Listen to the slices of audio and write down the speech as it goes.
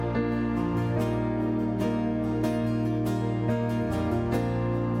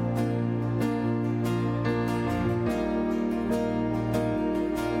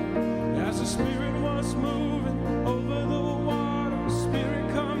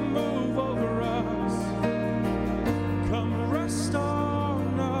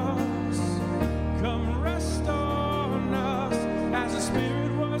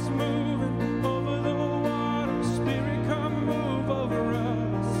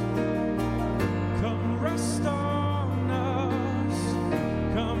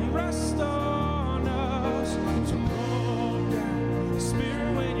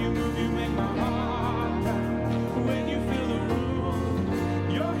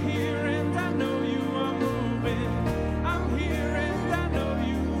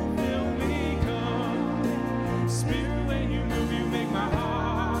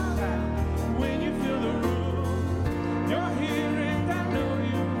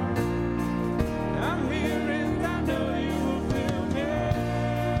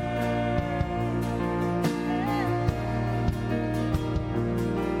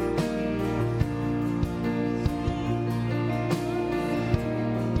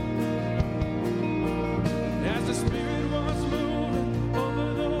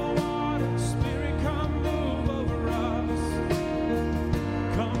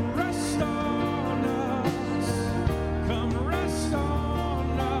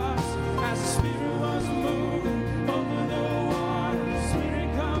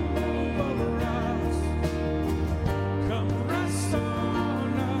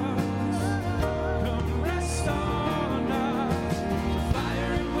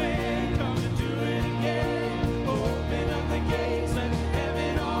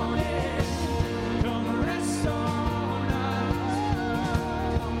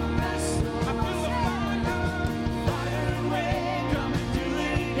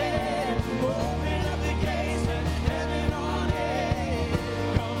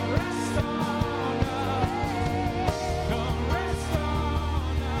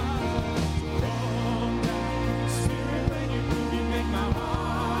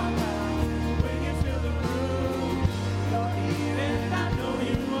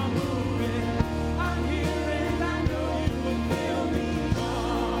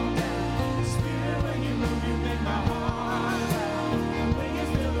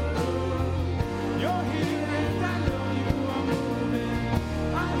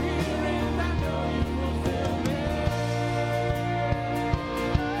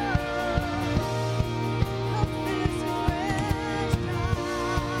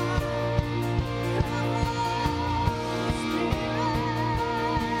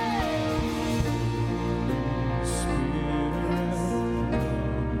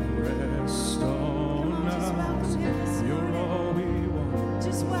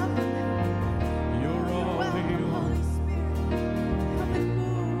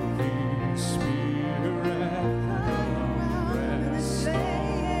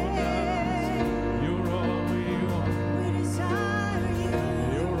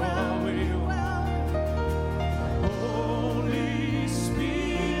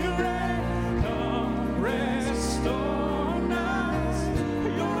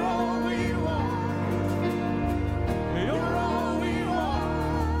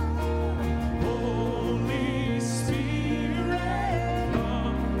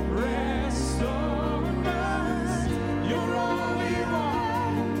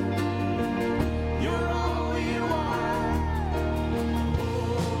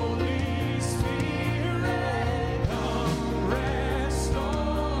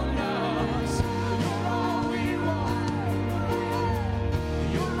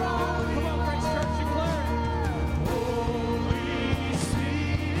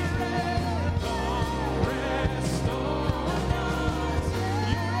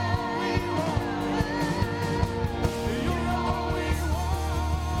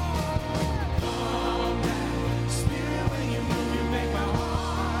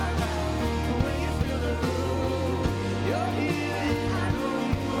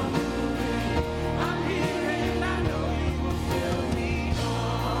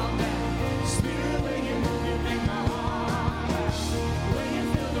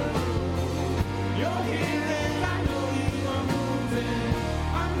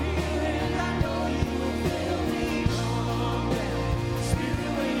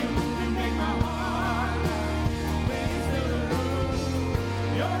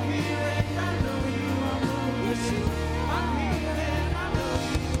You're here and I know you are moving. I'm here and I know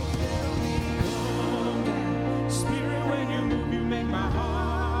you will fill me. Come down. Spirit, when you move, you make my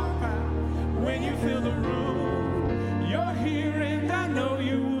heart pound. When you fill the room, you're here and I know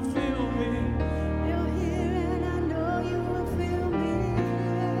you will fill me. You're here and I know you will fill me.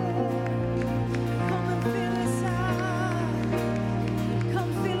 Come and fill us up.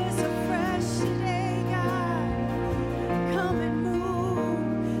 Come fill us afresh today, God. Come and move.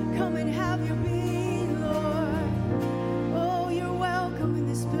 Come and have your being, Lord. Oh, you're welcome in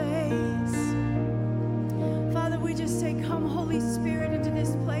this place. Father, we just say, come, Holy Spirit, into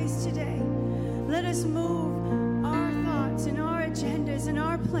this place today. Let us move our thoughts and our agendas and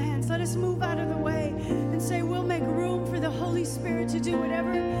our plans. Let us move out of the way and say, we'll make room for the Holy Spirit to do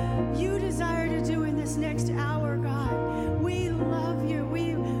whatever you desire to do in this next hour, God. We love you.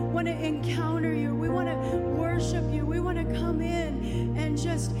 We want to encounter you. We want to worship you. We want to come in and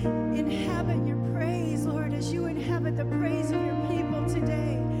just inhabit your praise, Lord, as you inhabit the praise of your people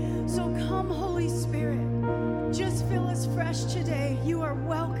today. So come, Holy Spirit, just fill us fresh today. You are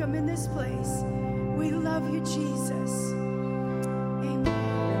welcome in this place. We love you, Jesus. Amen.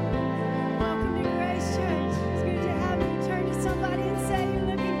 Welcome to Grace Church. It's good to have you. Turn to somebody and say, you're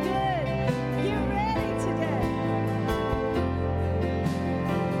looking good. You're ready today.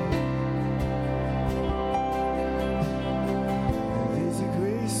 There's a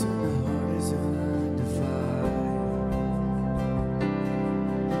grace when the heart is undefined.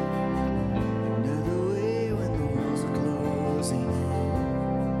 Another way when the walls are closing in.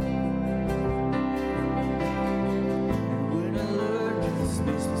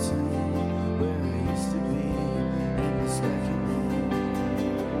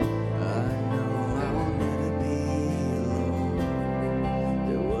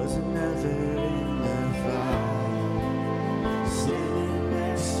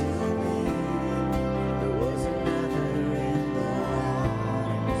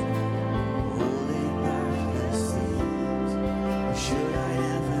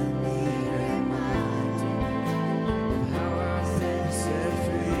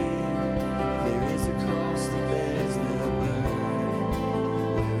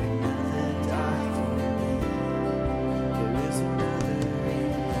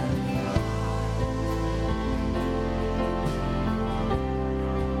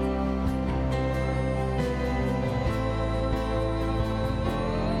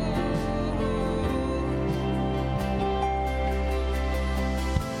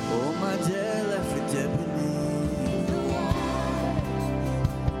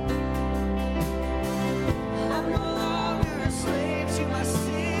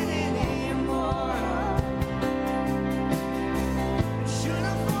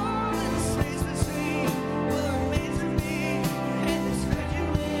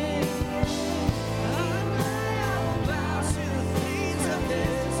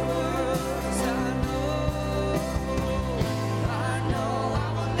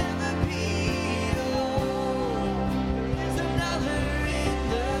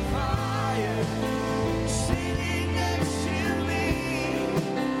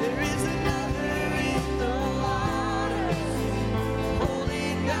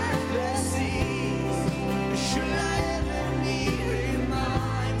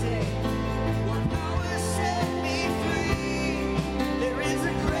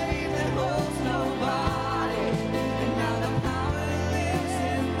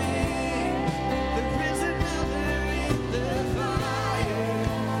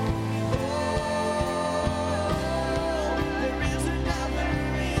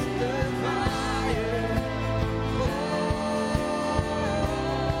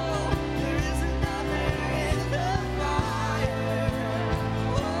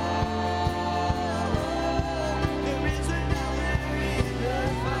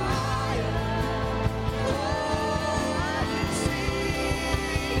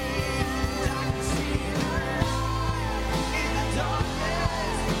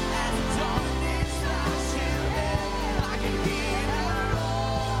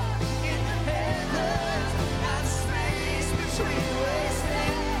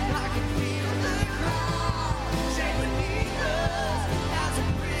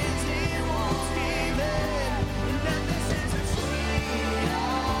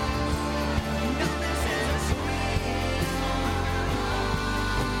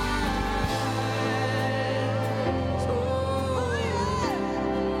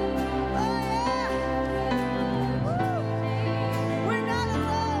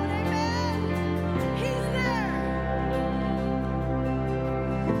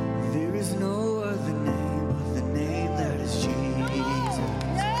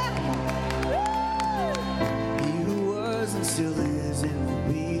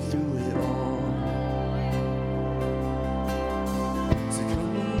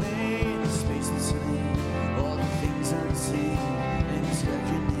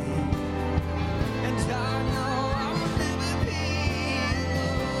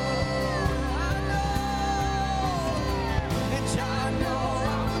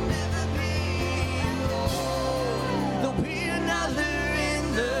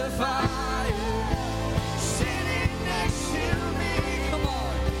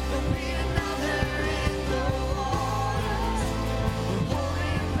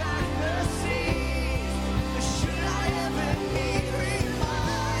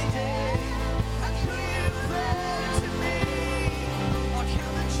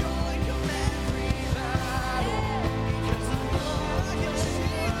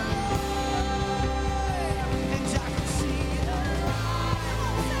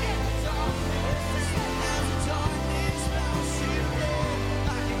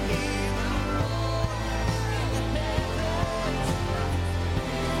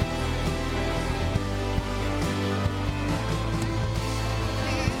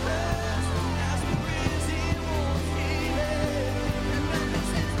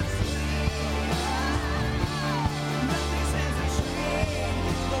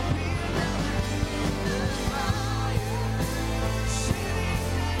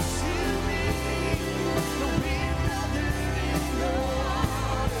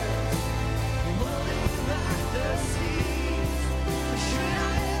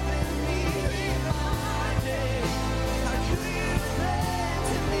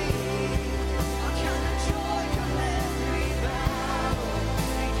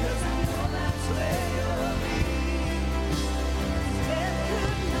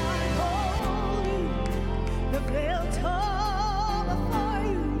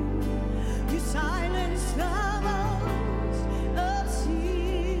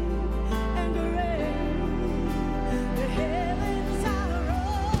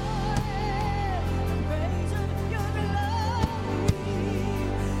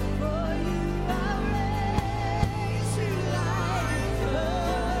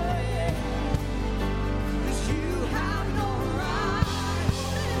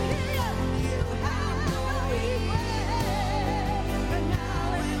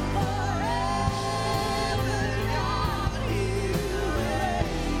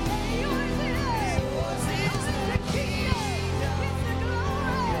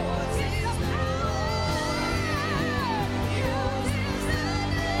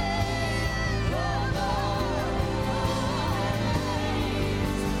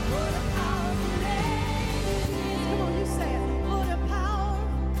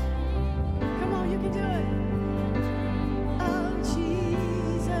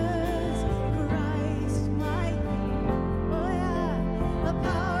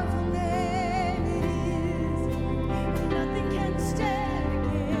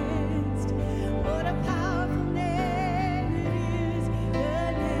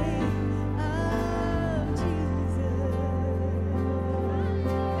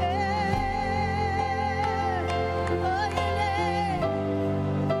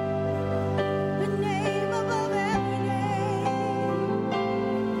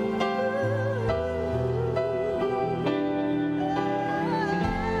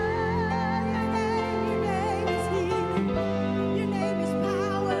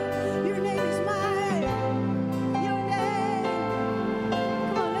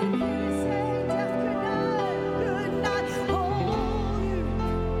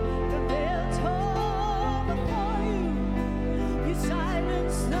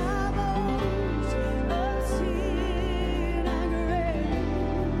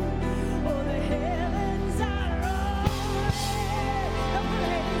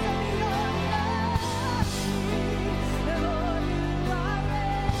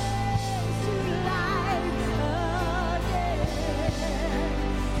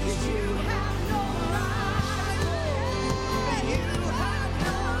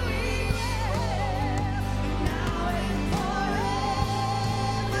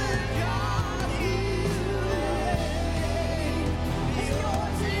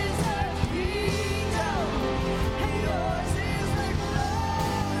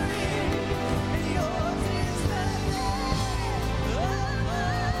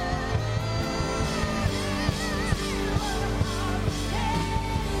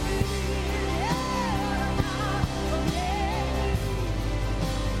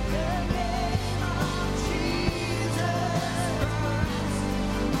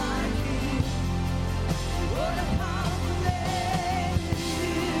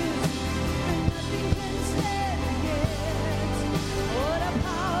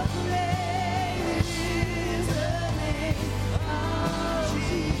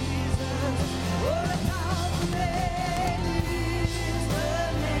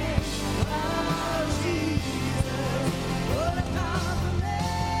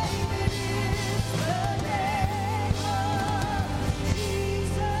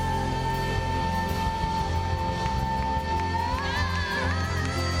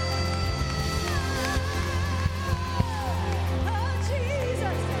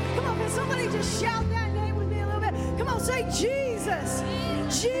 shout that name with me a little bit? Come on, say Jesus.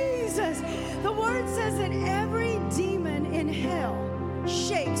 Jesus. The word says that every demon in hell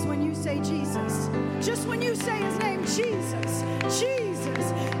shakes when you say Jesus. Just when you say his name, Jesus,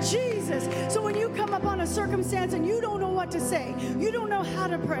 Jesus, Jesus. So when you come upon a circumstance and you don't know what to say, you don't know how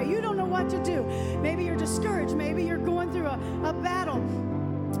to pray, you don't know what to do, maybe you're discouraged, maybe you're going through a battle.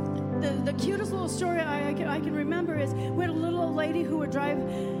 The cutest little story I can remember is we had a little old lady who would drive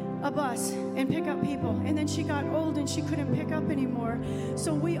a bus and pick up people, and then she got old and she couldn't pick up anymore,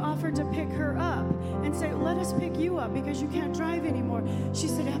 so we offered to pick her up and say, let us pick you up because you can't drive anymore. She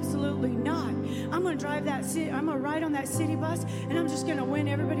said, absolutely not. I'm going to drive that city, I'm going to ride on that city bus, and I'm just going to win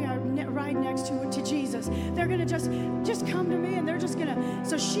everybody I ride next to Jesus. They're going to just come to me, and they're just going to.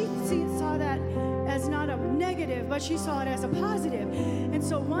 So she saw that as not a negative, but she saw it as a positive. And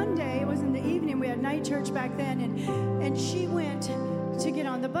so one day, it was in the evening, we had night church back then, and she went to get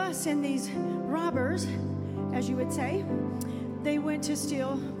on the bus, and these robbers, as you would say, they went to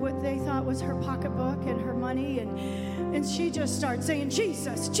steal what they thought was her pocketbook and her money, and she just started saying,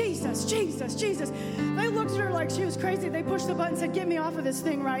 Jesus, Jesus, Jesus, Jesus. They looked at her like she was crazy. They pushed the button and said, get me off of this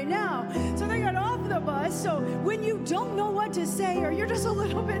thing right now. So they got off the bus. So when you don't know what to say, or you're just a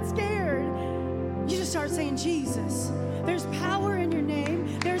little bit scared, you just start saying Jesus. There's power in your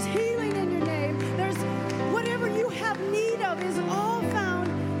name. There's healing in your name. There's whatever you have need of is all found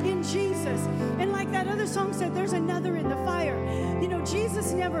in Jesus. And like that other song said, there's another in the fire. You know,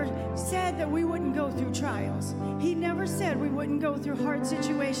 Jesus never said that we wouldn't go through trials. He never said we wouldn't go through hard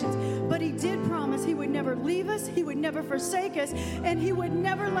situations. But he did promise he would never leave us, he would never forsake us, and he would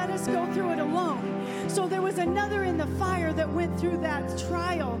never let us go through it alone. So there was another in the fire that went through that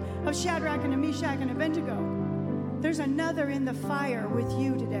trial of Shadrach and Meshach and Abednego. There's another in the fire with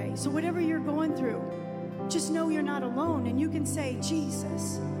you today. So whatever you're going through, just know you're not alone, and you can say,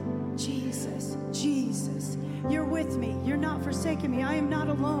 Jesus, Jesus, Jesus. You're with me. You're not forsaking me. I am not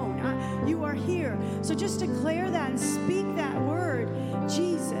alone. You are here. So just declare that and speak that word,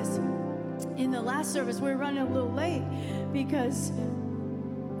 Jesus. In the last service, we were running a little late because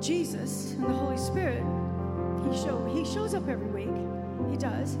Jesus and the Holy Spirit, he shows up every week. He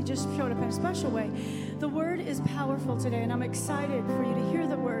does. He just showed up in a special way. The word is powerful today, and I'm excited for you to hear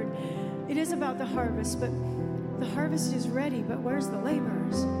the word. It is about the harvest, but the harvest is ready, but where's the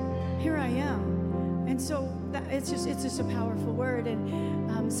laborers? Here I am. And so it's just a powerful word.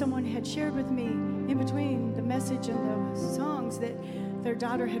 And someone had shared with me in between the message and the songs that their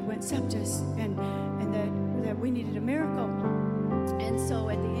daughter had went sepsis, and that we needed a miracle. And so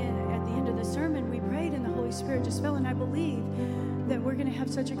at the end of the sermon, we prayed, and the Holy Spirit just fell. And I believe that we're going to have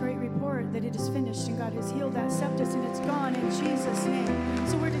such a great report that it is finished, and God has healed that sepsis, and it's gone in Jesus' name.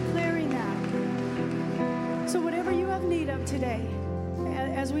 So we're declaring that. So whatever you have need of today,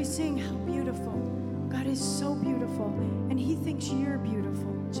 as we sing, how beautiful. God is so beautiful, and he thinks you're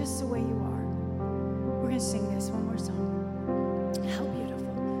beautiful just the way you are. We're going to sing this one more song. How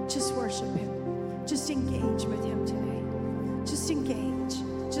beautiful. Just worship him. Just engage with him today. Just engage.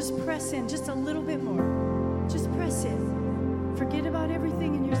 Just press in just a little bit more. Just press in. Forget about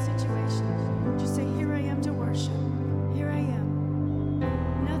everything in your situation. Just say, here I am to worship. Here I am.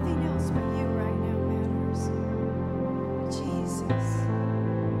 Nothing else but you right now matters. Jesus.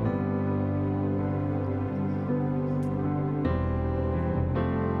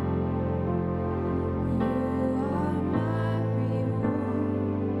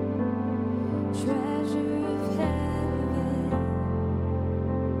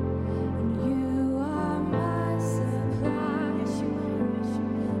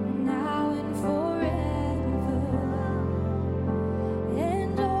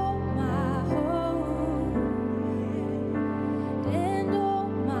 And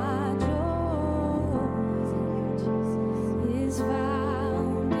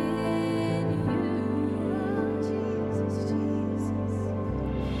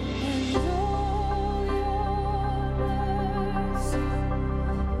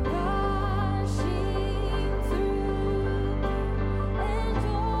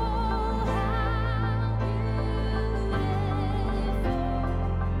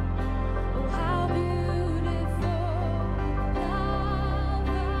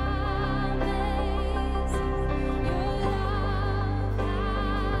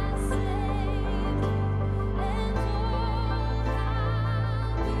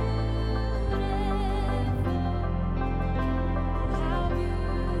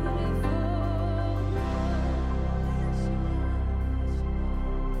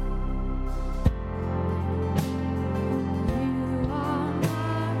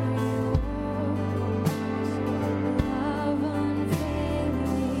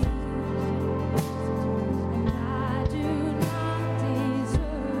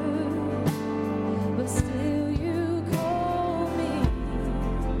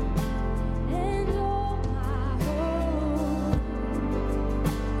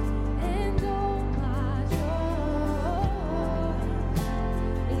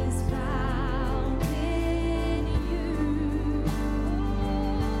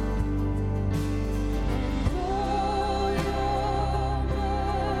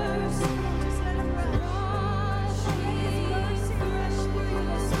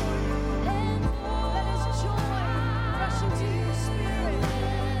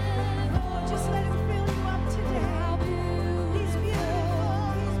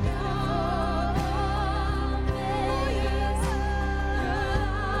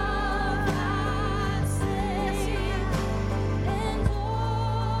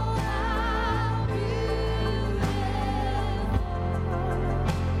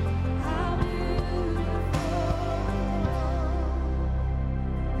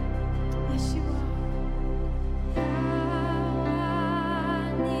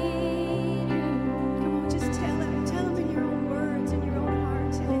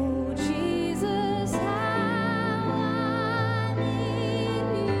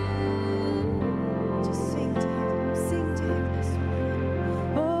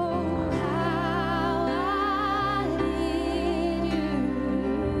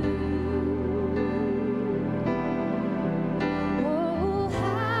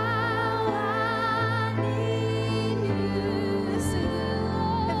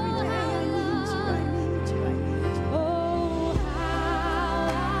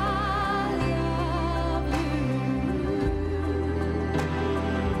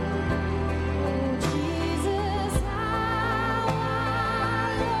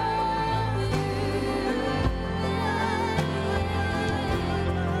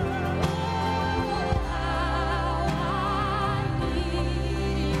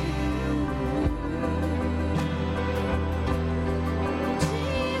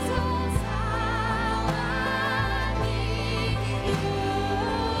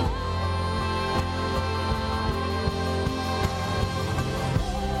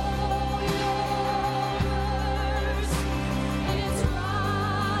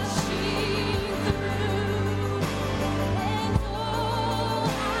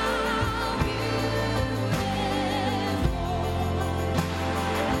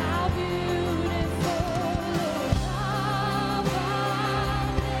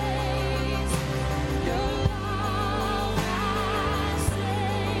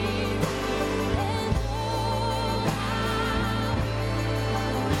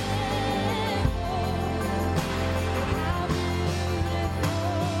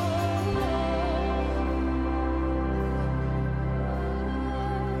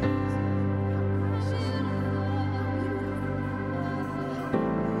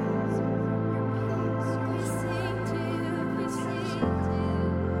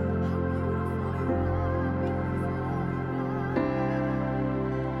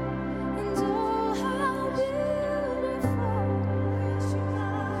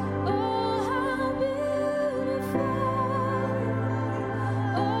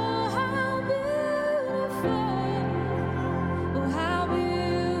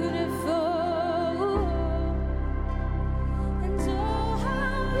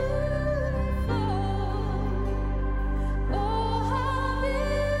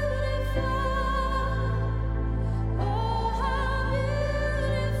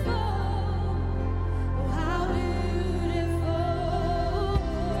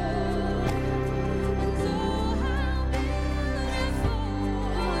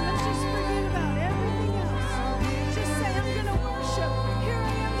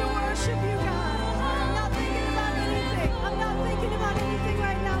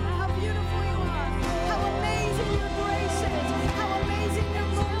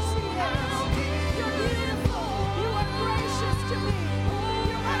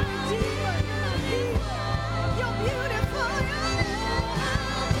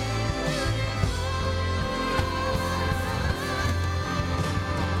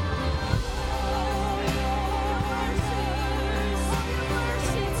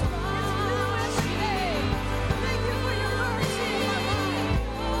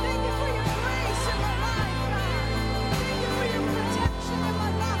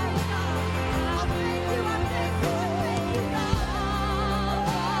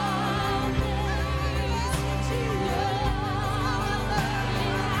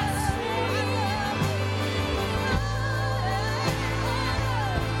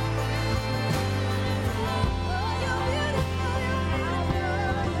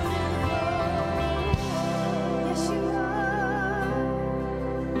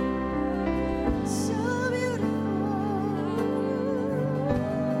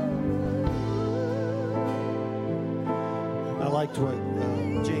liked what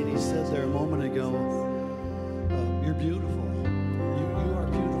Janie said there a moment ago. You're beautiful. You are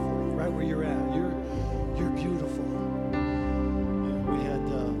beautiful, right where you're at. You're beautiful. We had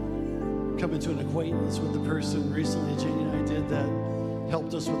come into an acquaintance with the person recently. Janie and I did that.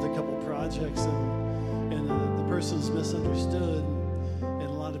 Helped us with a couple projects, and the person's misunderstood, and a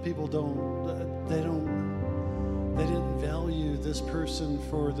lot of people they didn't value this person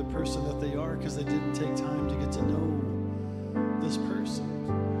for the person that they are because they didn't take time to get to know this person.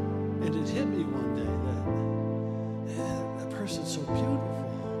 And it hit me one day that person's so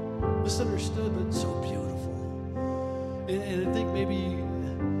beautiful, misunderstood, but so beautiful. And I think maybe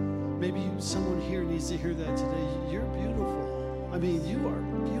someone here needs to hear that today. You're beautiful. I mean, you are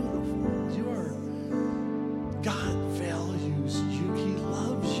beautiful. God values you. He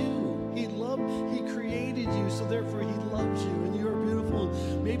loves you. He created you, so therefore He loves you, and you are beautiful.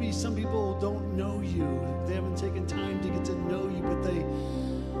 Maybe some people don't know you. They haven't taken time to get to know you, but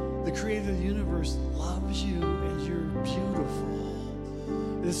the Creator of the universe loves you, and you're beautiful.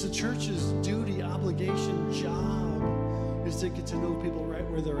 And it's the church's duty, obligation, job is to get to know people right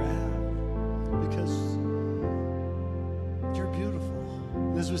where they're at, because you're beautiful.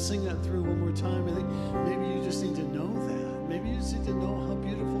 And as we sing that through one more time, I think maybe you just need to know that. Maybe you just need to know how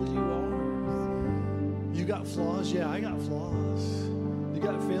beautiful you are. You got flaws? Yeah, I got flaws. You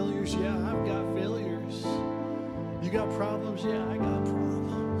got failures? Yeah, I've got failures. You got problems? Yeah, I got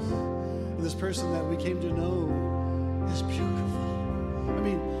problems. And this person that we came to know is beautiful. I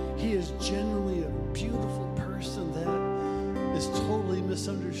mean, he is genuinely a beautiful person that is totally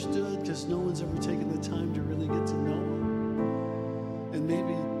misunderstood because no one's ever taken the time to really get to know him. And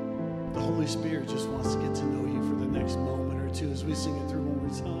maybe the Holy Spirit just wants to get to know you for the next moment or two as we sing it through one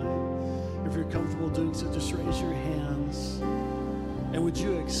more time. If you're comfortable doing so, just raise your hands. And would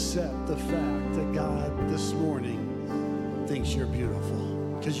you accept the fact that God this morning thinks you're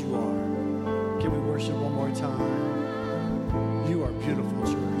beautiful? Because you are. Can we worship one more time? You are beautiful,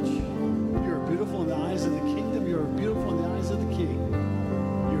 church. You are beautiful in the eyes of the kingdom. You are beautiful in the eyes of the King.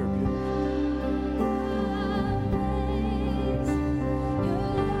 You are beautiful.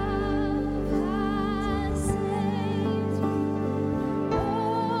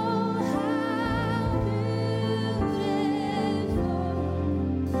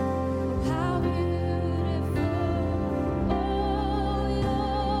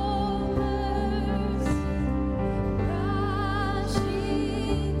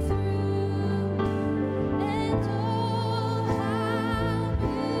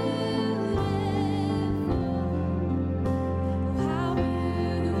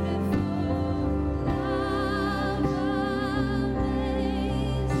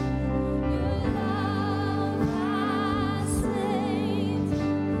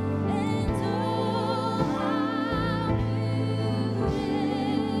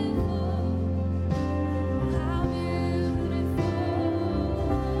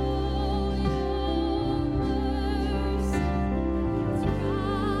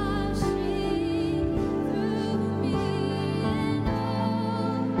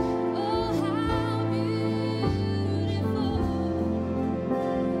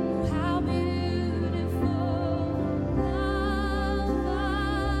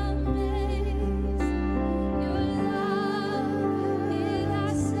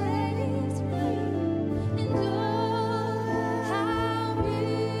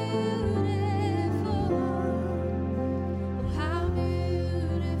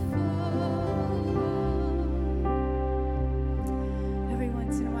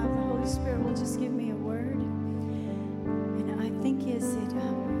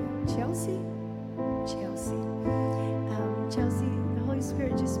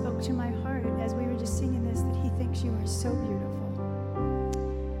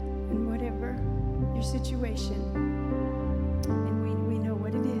 Situation, and we know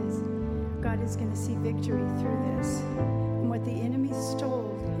what it is. God is going to see victory through this, and what the enemy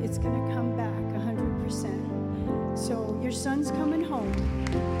stole, it's going to come back 100%. So your son's coming home.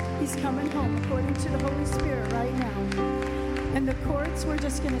 He's coming home according to the Holy Spirit right now. And the courts, we're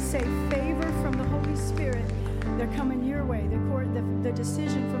just going to say favor from the Holy Spirit. They're coming your way. The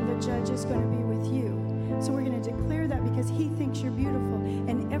decision from the judge is going to be with you. So we're going to declare that because He thinks you're beautiful.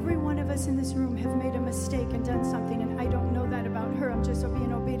 And every one of us in this room have made a mistake and done something. And I don't know that about her. I'm just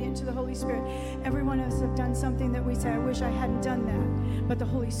being obedient to the Holy Spirit. Every one of us have done something that we say, I wish I hadn't done that. But the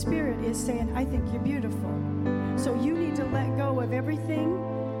Holy Spirit is saying, I think you're beautiful. So you need to let go of everything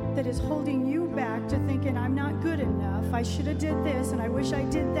that is holding you back to thinking, I'm not good enough. I should have did this and I wish I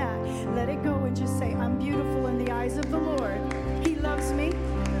did that. Let it go and just say, I'm beautiful in the eyes of the Lord. He loves me.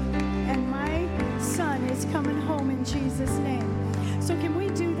 And my son is coming home in Jesus' name. So can we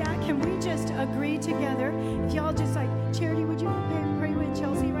do that? Can we just agree together? If y'all just like, Charity, would you pray with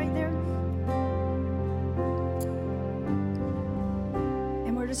Chelsea right there?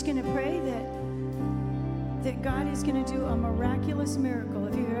 And we're just going to pray that God is going to do a miraculous miracle.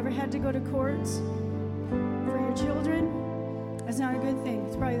 If you've ever had to go to courts for your children, that's not a good thing.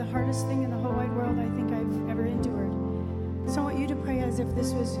 It's probably the hardest thing in the whole wide world I think I've ever endured. So I want you to pray as if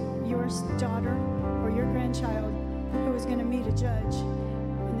this was your daughter or your grandchild who was going to meet a judge,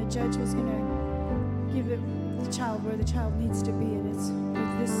 and the judge was going to give it the child where the child needs to be, and it's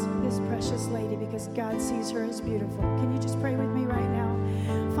with this precious lady, because God sees her as beautiful. Can you just pray with me right now?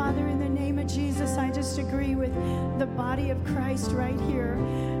 Father, in the name of Jesus, I just agree with the body of Christ right here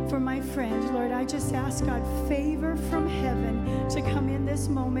for my friend. Lord, I just ask God favor from heaven to come in this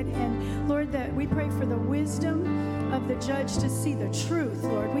moment, and Lord, that we pray for the wisdom of the judge to see the truth,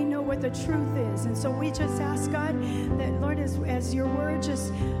 Lord. We know what the truth is, and so we just ask God that, Lord, as your word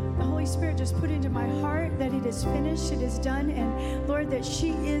just, the Holy Spirit just put into my heart that it is finished, it is done, and Lord, that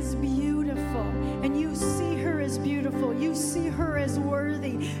she is beautiful, and you see her as beautiful, you see her as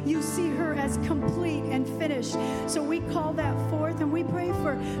worthy, you see her as complete and finished. So we call that forth, and we pray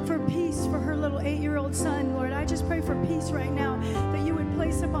for peace for her little 8-year-old son. Lord, I just pray for peace right now, that you would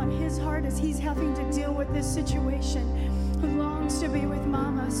place upon his heart as he's having to deal with this situation, who longs to be with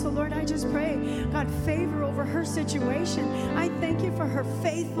Mama. So Lord, I just pray, God, favor over her situation. I thank you for her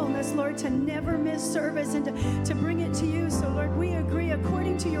faithfulness, Lord, to never miss service and to bring it to you. So Lord, we agree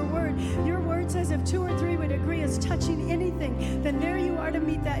according to your word. Your word says if 2 or 3 would agree as touching anything, then there you are to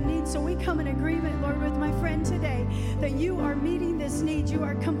meet that need. So we come in agreement, Lord, with my friend today, that you are meeting this need. You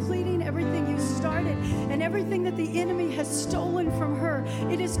are completing everything you started, and everything that the enemy has stolen from her,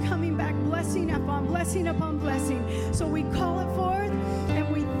 it is coming back blessing upon blessing upon blessing. So we call it forth, and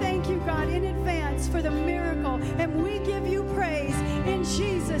we thank you, God, in advance for the miracle, and we give you praise in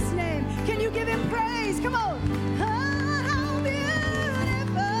Jesus' name. Can you give him praise? Come on. Oh, how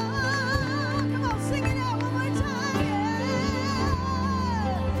beautiful. Come on, sing it out one more time. Yeah.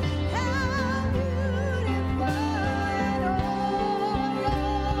 How beautiful and all your words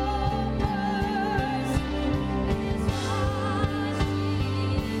is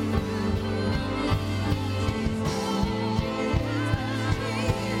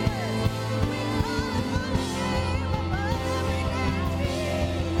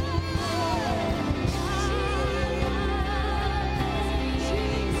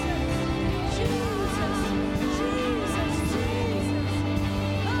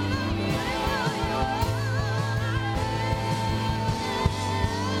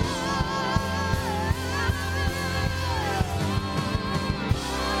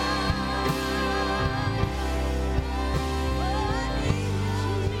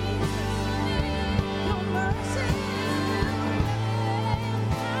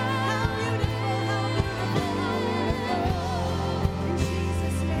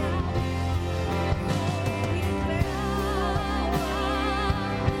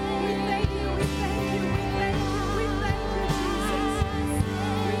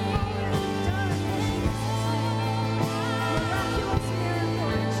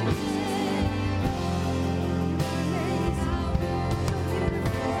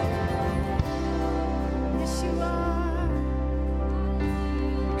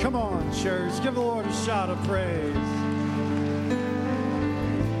Come on, church. Give the Lord a shout of praise.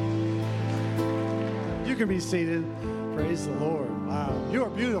 You can be seated. Praise the Lord. Wow. You are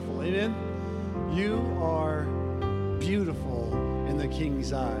beautiful. Amen. You are beautiful in the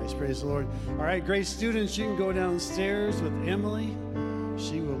King's eyes. Praise the Lord. All right, great students, you can go downstairs with Emily.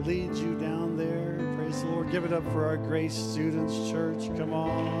 She will lead you down there. Praise the Lord. Give it up for our Grace Students Church. Come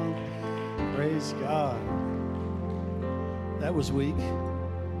on. Praise God. That was weak.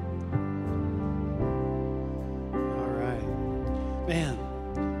 All right. Man,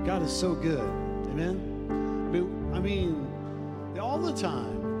 God is so good. Amen. I mean, all the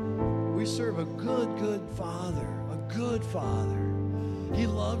time, we serve a good Father. A good Father. He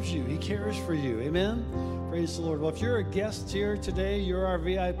loves you. He cares for you. Amen. Praise the Lord. Well, if you're a guest here today, you're our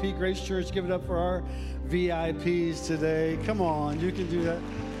VIP. Grace Church, give it up for our VIPs today. Come on, you can do that.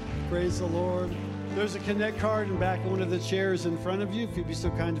 Praise the Lord. There's a Connect card in back of one of the chairs in front of you. If you'd be so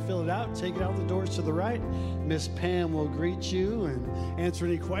kind to fill it out, take it out the doors to the right. Miss Pam will greet you and answer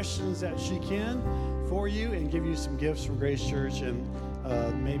any questions that she can for you and give you some gifts from Grace Church and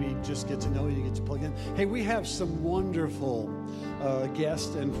maybe just get to know you, get to plug in. Hey, we have some wonderful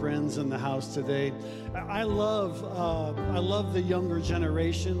guests and friends in the house today. I love the younger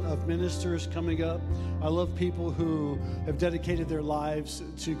generation of ministers coming up. I love people who have dedicated their lives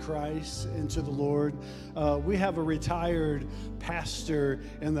to Christ and to the Lord. We have a retired pastor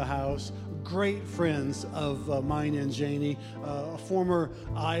in the house, great friends of mine and Janie, a former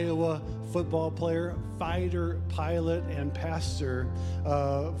Iowa football player, fighter, pilot, and pastor.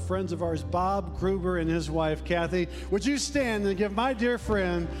 Friends of ours, Bob Gruber and his wife, Kathy. Would you stand and give my dear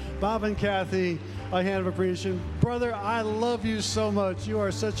friend, Bob and Kathy, a hand of appreciation? Brother, I love you so much. You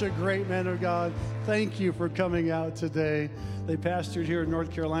are such a great man of God. Thank you for coming out today. They pastored here in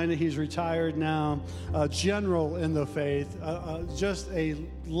North Carolina. He's retired now, general in the faith, just a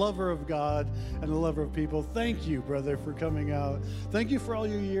lover of God and a lover of people. Thank you, brother, for coming out. Thank you for all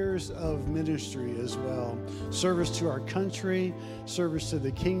your years of ministry as well. Service to our country, service to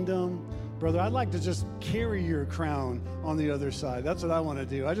the kingdom. Brother, I'd like to just carry your crown on the other side. That's what I want to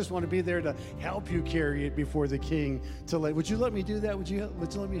do. I just want to be there to help you carry it before the King. Would you let me do that? Would you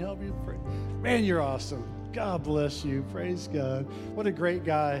let me help you? Man, you're awesome. God bless you. Praise God. What a great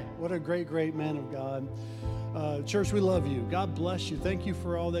guy. What a great, great man of God. Church, we love you. God bless you. Thank you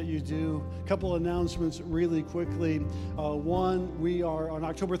for all that you do. A couple announcements really quickly. One, we are on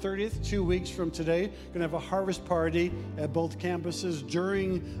October 30th, 2 weeks from today, going to have a harvest party at both campuses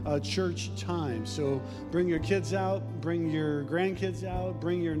during church time. So bring your kids out, bring your grandkids out,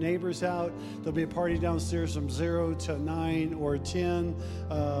 bring your neighbors out. There'll be a party downstairs from 0 to 9 or 10.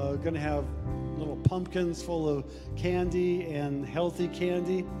 Going to have little pumpkins full of candy and healthy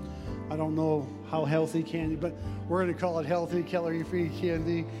candy. I don't know how healthy candy, but we're going to call it healthy, calorie-free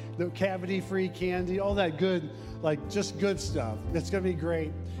candy, the cavity-free candy, all that good, like just good stuff. It's going to be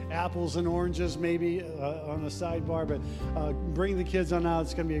great. Apples and oranges maybe on the sidebar, but bring the kids on out.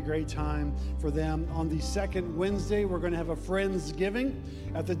 It's going to be a great time for them. On the second Wednesday, we're going to have a Friendsgiving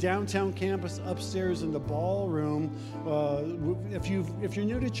at the downtown campus upstairs in the ballroom. If you're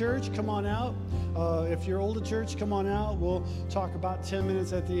new to church, come on out. If you're old to church, come on out. We'll talk about 10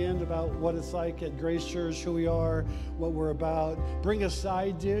 minutes at the end about what it's like at Grace Church, who we are, what we're about. Bring a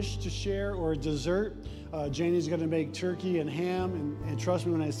side dish to share or a dessert. Janie's going to make turkey and ham, and trust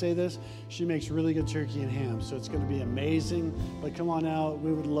me when I say this, she makes really good turkey and ham, so it's going to be amazing. But come on out.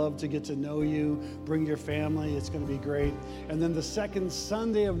 We would love to get to know you. Bring your family. It's going to be great. And then the second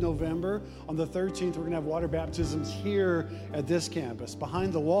Sunday of November, on the 13th, we're going to have water baptisms here at this campus.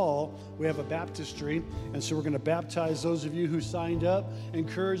 Behind the wall, we have a baptistry, and so we're going to baptize those of you who signed up.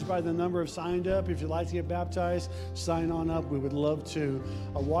 Encouraged by the number of signed up. If you'd like to get baptized, sign on up. We would love to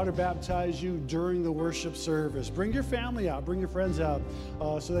water baptize you during the worship service. Bring your family out, bring your friends out,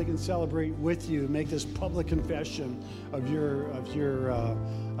 so they can celebrate with you. Make this public confession of your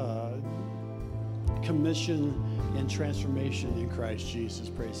commission and transformation in Christ Jesus.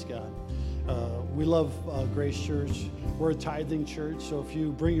 Praise God. We love Grace Church. We're a tithing church, so if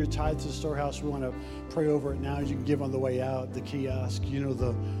you bring your tithe to the storehouse, we want to pray over it now. You can give on the way out, the kiosk, you know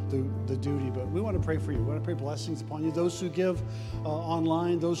the duty, but we want to pray for you. We want to pray blessings upon you. Those who give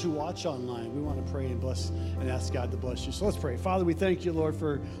online, those who watch online, we want to pray and bless and ask God to bless you. So let's pray. Father, we thank you, Lord,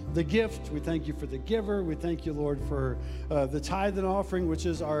 for the gift. We thank you for the giver. We thank you, Lord, for the tithe and offering, which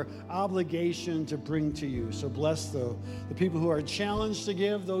is our obligation to bring to you. So bless the people who are challenged to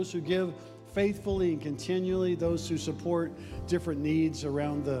give, those who give faithfully and continually, those who support different needs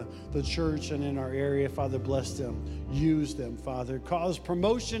around the church and in our area. Father, bless them. Use them, Father. Cause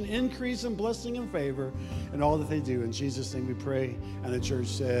promotion, increase, and blessing and favor in all that they do. In Jesus' name we pray. And the church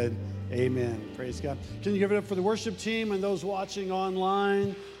said, amen. Praise God. Can you give it up for the worship team and those watching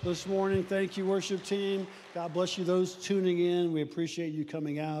online this morning? Thank you, worship team. God bless you, those tuning in. We appreciate you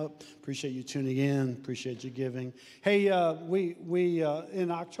coming out. Appreciate you tuning in. Appreciate you giving. Hey, we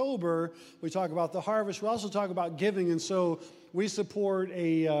in October, we talk about the harvest. We also talk about giving. And so we support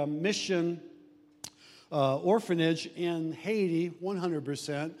a mission orphanage in Haiti,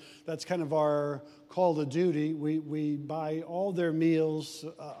 100%. That's kind of our call to duty. We buy all their meals,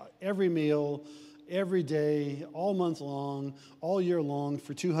 every meal, every day, all month long, all year long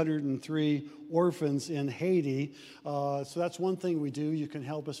for 203 orphans in Haiti. So that's one thing we do. You can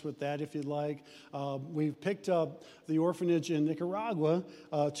help us with that if you'd like. We've picked up the orphanage in Nicaragua,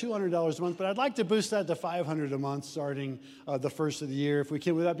 $200 a month, but I'd like to boost that to $500 a month starting the first of the year. If we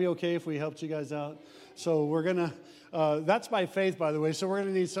can, would that be okay if we helped you guys out? So we're going to, that's by faith, by the way, so we're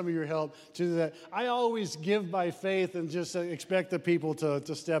going to need some of your help to do that. I always give by faith and just expect the people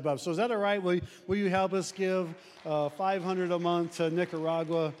to step up. So is that all right? Will you help us give $500 a month to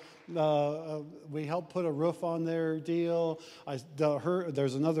Nicaragua? we helped put a roof on their deal.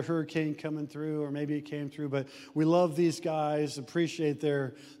 There's another hurricane coming through, or maybe it came through, but we love these guys, appreciate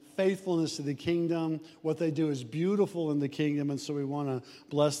their faithfulness to the kingdom. What they do is beautiful in the kingdom, and so we want to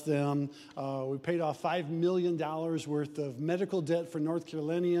bless them. We paid off $5 million worth of medical debt for North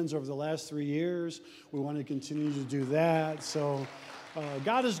Carolinians over the last 3 years. We want to continue to do that. So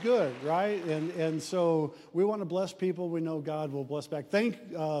God is good, right? And so we want to bless people. We know God will bless back.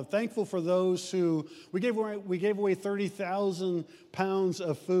 Thankful for those who we gave away 30,000 pounds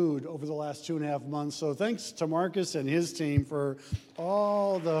of food over the last 2.5 months. So thanks to Marcus and his team for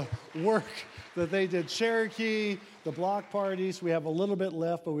all the work that they did. Cherokee, the block parties, we have a little bit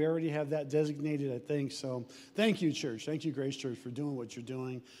left, but we already have that designated, I think. So thank you, church. Thank you, Grace Church, for doing what you're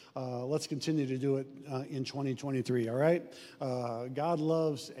doing. Let's continue to do it in 2023, all right? God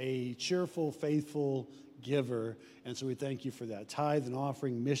loves a cheerful, faithful giver, and so we thank you for that. Tithe and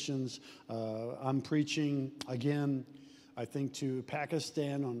offering, missions. I'm preaching again, I think, to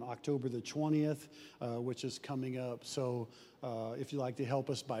Pakistan on October the 20th, which is coming up. So if you'd like to help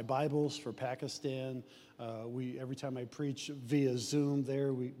us buy Bibles for Pakistan, every time I preach via Zoom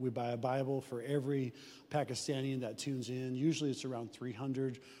there, we buy a Bible for every Pakistani that tunes in. Usually it's around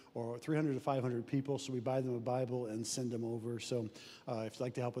 300 to 500 people, so we buy them a Bible and send them over. So if you'd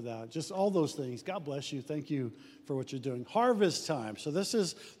like to help with that, just all those things. God bless you. Thank you for what you're doing. Harvest time. So this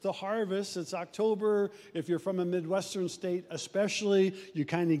is the harvest. It's October. If you're from a Midwestern state especially, you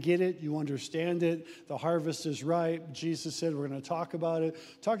kind of get it. You understand it. The harvest is ripe. Jesus said we're going to talk about it.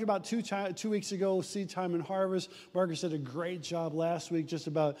 Talked about 2 weeks ago, seed time and harvest. Marcus did a great job last week just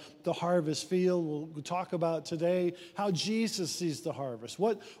about the harvest field. We'll talk about today how Jesus sees the harvest.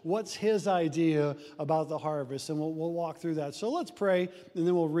 What's his idea about the harvest? And we'll walk through that. So let's pray, and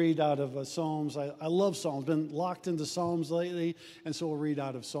then we'll read out of Psalms. I love Psalms. Been locked into Psalms lately, and so we'll read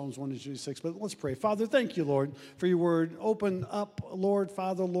out of Psalms 1-6. But let's pray. Father, thank you, Lord, for your word. Open up, Lord,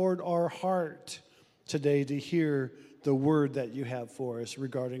 Father, Lord, our heart today to hear the word that you have for us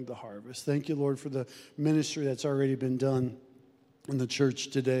regarding the harvest. Thank you, Lord, for the ministry that's already been done in the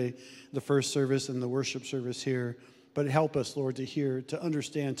church today, the first service and the worship service here. But help us, Lord, to hear, to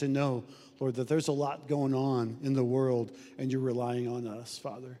understand, to know, Lord, that there's a lot going on in the world, and you're relying on us,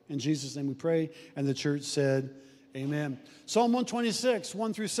 Father. In Jesus' name we pray, and the church said, amen. Psalm 126,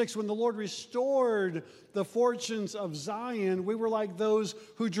 1-6, when the Lord restored the fortunes of Zion, we were like those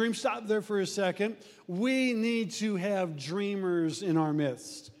who dream. Stop there for a second. We need to have dreamers in our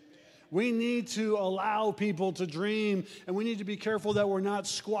midst. We need to allow people to dream, and we need to be careful that we're not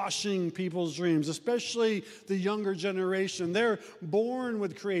squashing people's dreams, especially the younger generation. They're born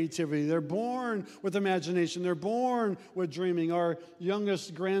with creativity. They're born with imagination. They're born with dreaming. Our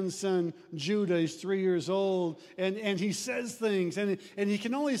youngest grandson, Judah, is 3 years old, and he says things, and he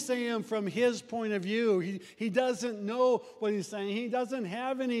can only say them from his point of view. He doesn't know what he's saying. He doesn't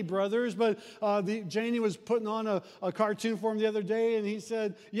have any brothers, but Janie was putting on a cartoon for him the other day, and he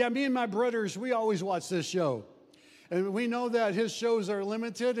said, yeah, me and my brothers, we always watch this show. And we know that his shows are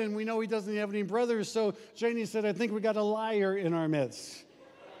limited, and we know he doesn't have any brothers. So Janie said, I think we got a liar in our midst.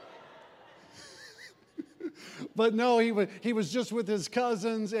 But no, he was just with his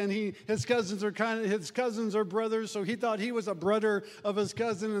cousins, and his cousins are brothers, so he thought he was a brother of his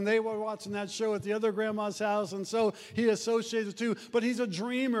cousin, and they were watching that show at the other grandma's house, and so he associated the two. But he's a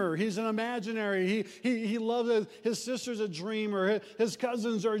dreamer. He's an imaginary. He loves it. His sister's a dreamer. His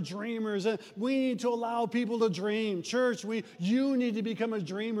cousins are dreamers. And we need to allow people to dream. Church, you need to become a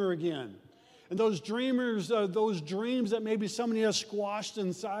dreamer again. And those dreamers, those dreams that maybe somebody has squashed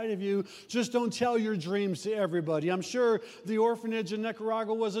inside of you, just don't tell your dreams to everybody. I'm sure the orphanage in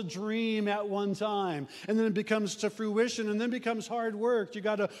Nicaragua was a dream at one time, and then it becomes to fruition, and then becomes hard work. You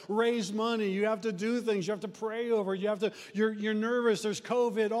got to raise money. You have to do things. You have to pray over it. You're nervous. There's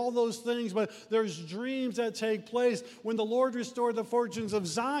COVID, all those things, but there's dreams that take place. When the Lord restored the fortunes of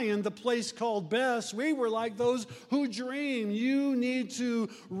Zion, the place called Best, we were like those who dream. You need to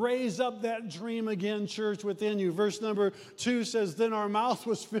raise up that dream again, church, within you. Verse number 2 says, then our mouth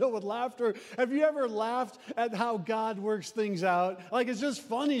was filled with laughter. Have you ever laughed at how God works things out? Like, it's just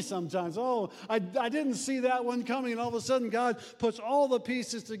funny sometimes. Oh, I didn't see that one coming, and all of a sudden God puts all the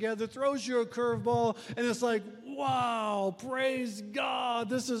pieces together, throws you a curveball, and it's like, wow, praise God,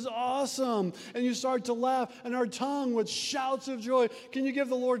 this is awesome. And you start to laugh, and our tongue with shouts of joy. Can you give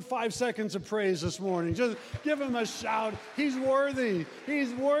the Lord 5 seconds of praise this morning? Just give him a shout. He's worthy.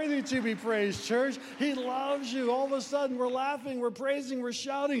 He's worthy to be praised, church. He loves you. All of a sudden, we're laughing, we're praising, we're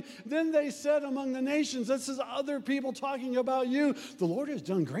shouting. Then they said among the nations, this is other people talking about you, the Lord has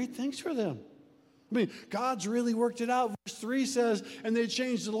done great things for them. I mean, God's really worked it out. Verse 3 says, and they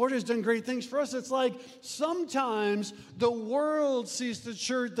changed. The Lord has done great things for us. It's like sometimes the world sees the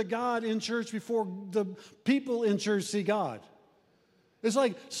church, the God in church before the people in church see God. It's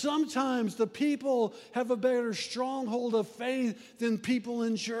like sometimes the people have a better stronghold of faith than people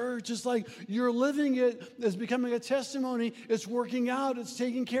in church. It's like you're living it as becoming a testimony. It's working out. It's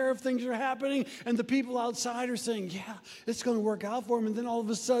taking care of things that are happening. And the people outside are saying, yeah, it's going to work out for them. And then all of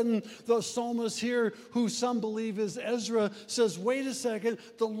a sudden, the psalmist here, who some believe is Ezra, says, wait a second,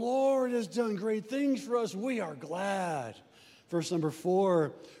 the Lord has done great things for us. We are glad. Verse number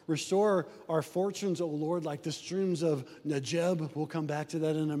 4, restore our fortunes, O Lord, like the streams of Negeb. We'll come back to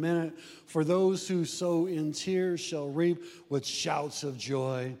that in a minute. For those who sow in tears shall reap with shouts of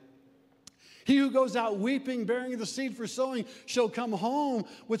joy. He who goes out weeping, bearing the seed for sowing, shall come home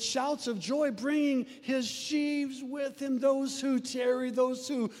with shouts of joy, bringing his sheaves with him. Those who tarry, those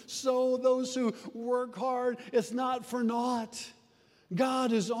who sow, those who work hard, it's not for naught.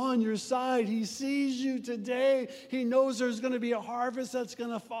 God is on your side. He sees you today. He knows there's going to be a harvest that's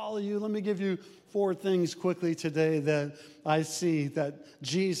going to follow you. Let me give you 4 things quickly today that I see that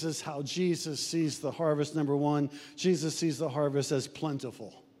how Jesus sees the harvest. Number 1, Jesus sees the harvest as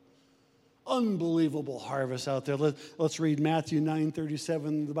plentiful. Unbelievable harvest out there. Let's read Matthew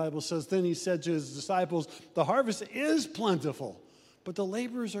 9:37. The Bible says, then he said to his disciples, the harvest is plentiful, but the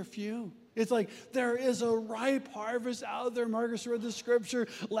laborers are few. It's like there is a ripe harvest out there. Marcus read the scripture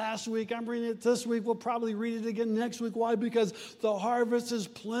last week. I'm reading it this week. We'll probably read it again next week. Why? Because the harvest is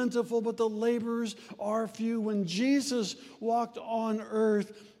plentiful, but the laborers are few. When Jesus walked on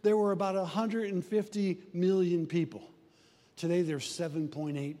earth, there were about 150 million people. Today, there's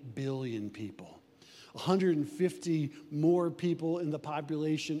 7.8 billion people. 150 more people in the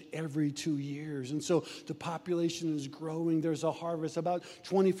population every 2 years. And so the population is growing. There's a harvest. About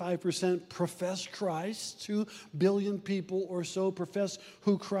 25% profess Christ. 2 billion people or so profess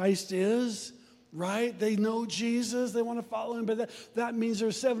who Christ is, right? They know Jesus. They want to follow him. But that means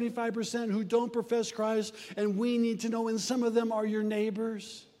there's 75% who don't profess Christ. And we need to know, and some of them are your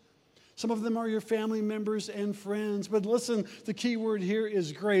neighbors. Some of them are your family members and friends. But listen, the key word here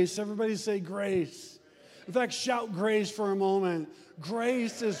is grace. Everybody say grace. In fact, shout grace for a moment.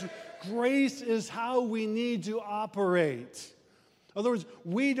 Grace is how we need to operate. In other words,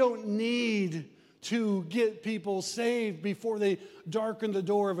 we don't need to get people saved before they darken the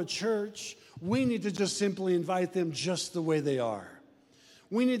door of a church. We need to just simply invite them just the way they are.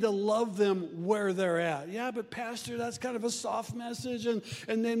 We need to love them where they're at. Yeah, but Pastor, that's kind of a soft message. And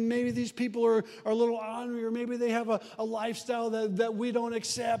then maybe these people are a little ornery, or maybe they have a lifestyle that we don't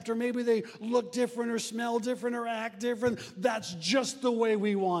accept, or maybe they look different or smell different or act different. That's just the way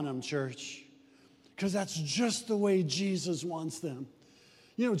we want them, church. Because that's just the way Jesus wants them.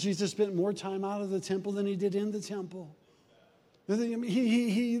 You know, Jesus spent more time out of the temple than he did in the temple.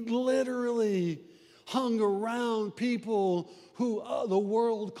 He literally hung around people who the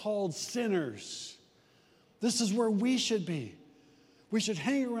world called sinners. This is where we should be. We should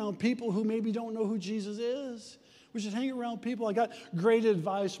hang around people who maybe don't know who Jesus is. We should hang around people. I got great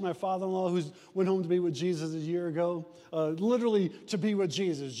advice from my father-in-law who went home to be with Jesus a year ago, literally to be with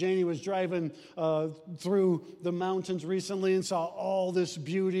Jesus. Janie was driving through the mountains recently and saw all this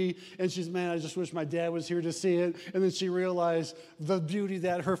beauty. And she's, man, I just wish my dad was here to see it. And then she realized the beauty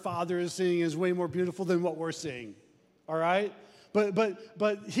that her father is seeing is way more beautiful than what we're seeing. All right?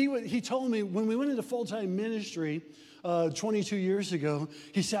 But he told me when we went into full-time ministry 22 years ago,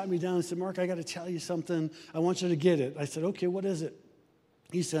 he sat me down and said, Mark, I got to tell you something. I want you to get it. I said, okay, what is it?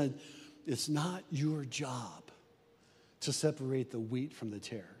 He said, it's not your job to separate the wheat from the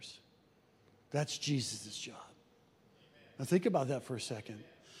tares. That's Jesus' job. Now think about that for a second.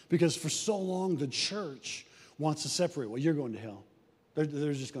 Because for so long, the church wants to separate. Well, you're going to hell.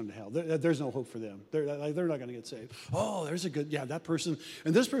 They're just going to hell. There's no hope for them. They're not going to get saved. Oh, there's a good, yeah, that person.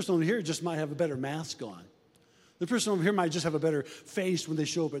 And this person over here just might have a better mask on. The person over here might just have a better face when they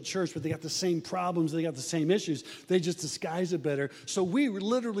show up at church, but they got the same problems. They got the same issues. They just disguise it better. So we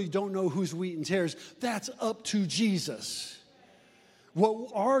literally don't know who's wheat and tares. That's up to Jesus. What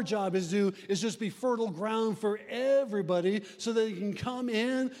our job is to do is just be fertile ground for everybody so they can come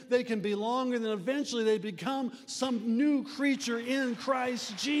in, they can belong, and then eventually they become some new creature in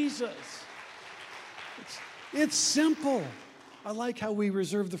Christ Jesus. It's simple. I like how we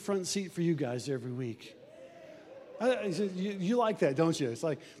reserve the front seat for you guys every week. You like that, don't you? It's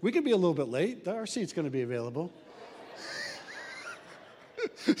like, we could be a little bit late. Our seat's going to be available.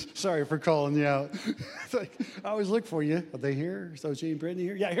 Sorry for calling you out. It's like, I always look for you. Are they here? So Jane and Brittany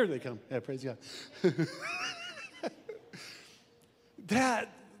here? Yeah, here they come. Yeah, praise God.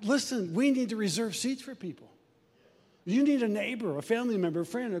 listen, we need to reserve seats for people. You need a neighbor, a family member, a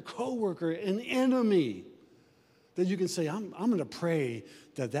friend, a coworker, an enemy that you can say, I'm going to pray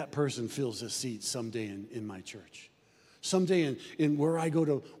that that person fills a seat someday in my church. Someday in where I go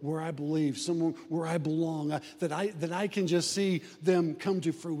to, where I believe, somewhere where I belong, that I can just see them come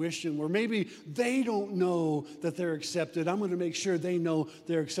to fruition, where maybe they don't know that they're accepted. I'm going to make sure they know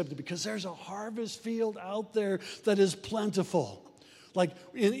they're accepted, because there's a harvest field out there that is plentiful. Like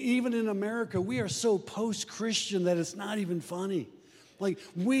even in America, we are so post-Christian that it's not even funny. Like,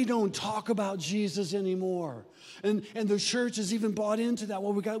 we don't talk about Jesus anymore. And the church has even bought into that.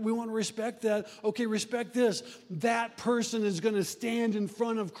 Well, we want to respect that. Okay, respect this. That person is going to stand in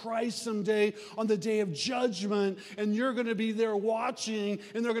front of Christ someday on the day of judgment, and you're going to be there watching,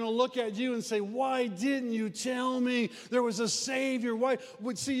 and they're going to look at you and say, why didn't you tell me there was a Savior? Why?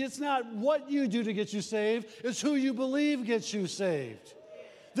 See, it's not what you do to get you saved. It's who you believe gets you saved.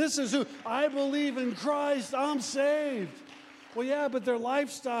 This is who. I believe in Christ. I'm saved. Well, yeah, but their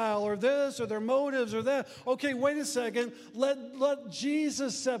lifestyle or this or their motives or that. Okay, wait a second. Let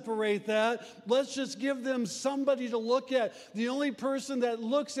Jesus separate that. Let's just give them somebody to look at. The only person that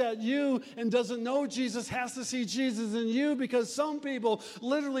looks at you and doesn't know Jesus has to see Jesus in you, because some people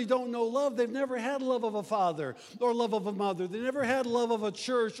literally don't know love. They've never had love of a father or love of a mother. They never had love of a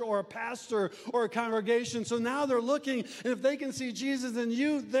church or a pastor or a congregation. So now they're looking, and if they can see Jesus in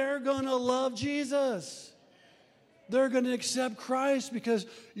you, they're going to love Jesus. They're going to accept Christ because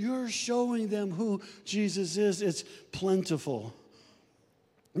you're showing them who Jesus is. It's plentiful.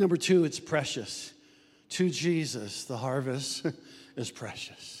 Number two, it's precious. To Jesus, the harvest is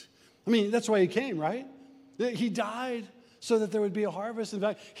precious. I mean, that's why he came, right? He died so that there would be a harvest. In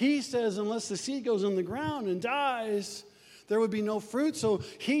fact, he says, unless the seed goes in the ground and dies, there would be no fruit. So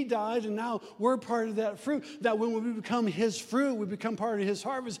he died, and now we're part of that fruit. That when we become his fruit, we become part of his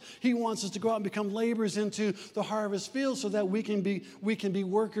harvest. He wants us to go out and become laborers into the harvest field so that we can be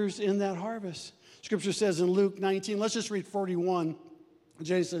workers in that harvest. Scripture says in Luke 19, let's just read 41,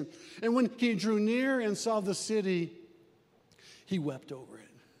 Jason. And when he drew near and saw the city, he wept over it.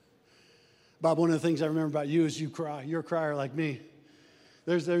 Bob, one of the things I remember about you is you cry. You're a crier like me.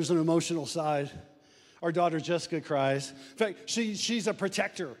 There's an emotional side. Our daughter Jessica cries. In fact, she's a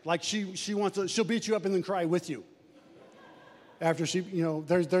protector. Like she'll beat you up and then cry with you. After she,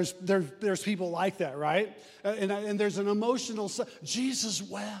 there's people like that, right? And there's an emotional side. Jesus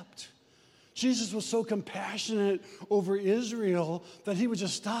wept. Jesus was so compassionate over Israel that he would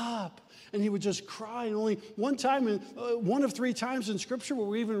just stop and he would just cry. And only one time, one of 3 times in Scripture where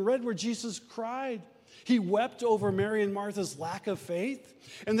we even read where Jesus cried. He wept over Mary and Martha's lack of faith.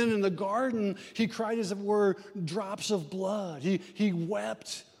 And then in the garden, he cried as if it were drops of blood. He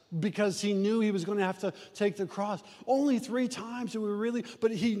wept because he knew he was going to have to take the cross. Only 3 times did we really,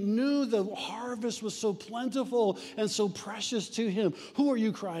 but he knew the harvest was so plentiful and so precious to him. Who are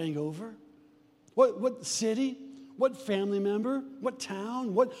you crying over? What city? What family member? What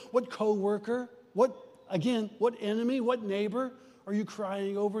town? What coworker? What enemy? What neighbor? Are you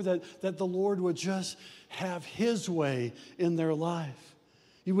crying over that the Lord would just have his way in their life?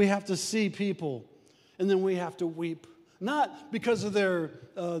 We have to see people, and then we have to weep. Not because of their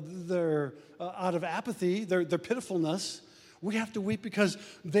out of apathy, their pitifulness. We have to weep because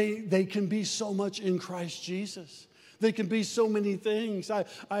they can be so much in Christ Jesus. They can be so many things. I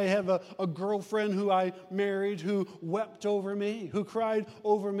have a girlfriend who I married who wept over me, who cried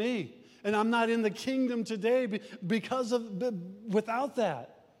over me. And I'm not in the kingdom today without that.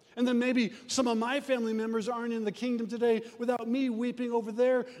 And then maybe some of my family members aren't in the kingdom today without me weeping over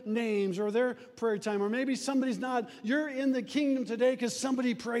their names or their prayer time. Or maybe somebody's not. You're in the kingdom today because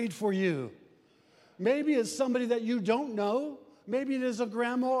somebody prayed for you. Maybe it's somebody that you don't know. Maybe it is a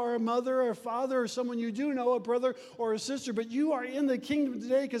grandma or a mother or a father or someone you do know, a brother or a sister. But you are in the kingdom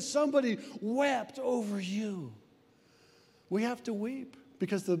today because somebody wept over you. We have to weep,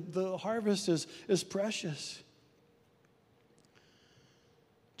 because the harvest is precious.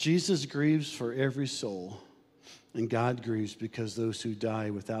 Jesus grieves for every soul, and God grieves because those who die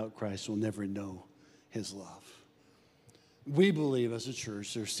without Christ will never know his love. We believe as a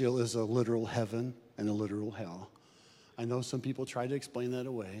church there still is a literal heaven and a literal hell. I know some people try to explain that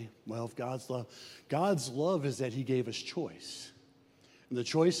away. Well, if God's love is that he gave us choice. And the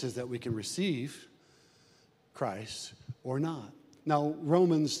choice is that we can receive Christ or not. Now,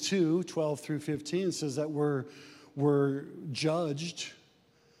 Romans 2:12-15 says that we're judged,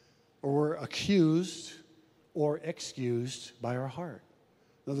 or we're accused or excused by our heart.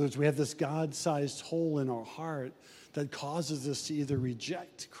 In other words, we have this God-sized hole in our heart that causes us to either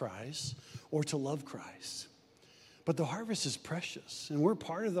reject Christ or to love Christ. But the harvest is precious, and we're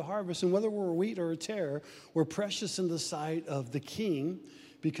part of the harvest. And whether we're a wheat or a tare, we're precious in the sight of the King,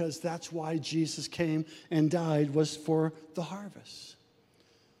 because that's why Jesus came and died, was for the harvest.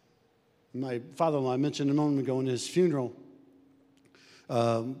 My father-in-law, I mentioned a moment ago in his funeral,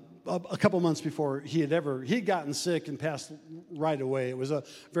 a couple months before he'd gotten sick and passed right away. It was a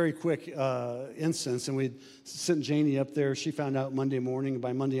very quick instance, and we'd sent Janie up there. She found out Monday morning.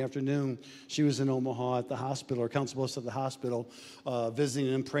 By Monday afternoon, she was in Omaha at the hospital, or Council Bluffs at the hospital,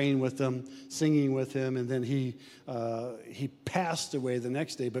 visiting him, praying with him, singing with him, and then he passed away the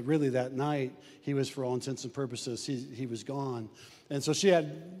next day. But really that night, he was, for all intents and purposes, he was gone. And so she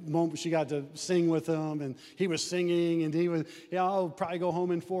got to sing with him, and he was singing, and he was, I'll probably go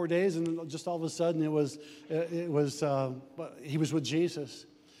home in 4 days, and just all of a sudden he was with Jesus.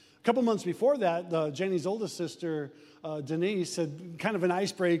 A couple months before that, Janie's oldest sister, Denise, said, kind of an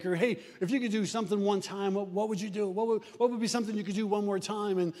icebreaker, hey, if you could do something one time, what would you do? What would be something you could do one more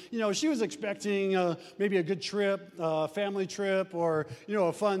time? And, she was expecting maybe a good trip, family trip, or,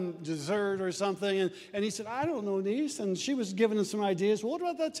 a fun dessert or something. And he said, I don't know, niece. And she was giving him some ideas. Well, what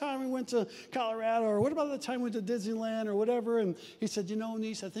about that time we went to Colorado? Or what about that time we went to Disneyland or whatever? And he said,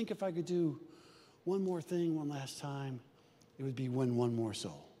 niece, I think if I could do one more thing one last time, it would be win one more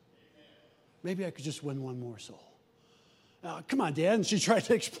soul. Maybe I could just win one more soul. Come on, Dad. And she tried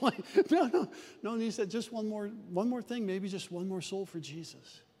to explain. No. And he said, just one more thing, maybe just one more soul for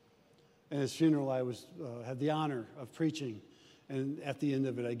Jesus. At his funeral, I had the honor of preaching. And at the end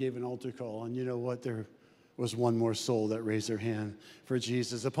of it, I gave an altar call. And you know what? There was one more soul that raised their hand for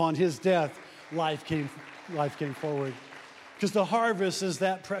Jesus. Upon his death, life came forward. Because the harvest is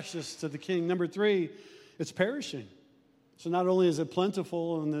that precious to the King. Number 3, it's perishing. So not only is it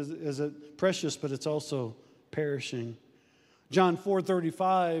plentiful and is it precious, but it's also perishing. John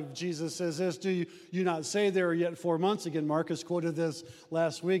 4:35, Jesus says this, do you not say there are yet 4 months? Again, Marcus quoted this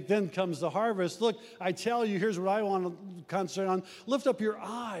last week. Then comes the harvest. Look, I tell you, here's what I want to concentrate on. Lift up your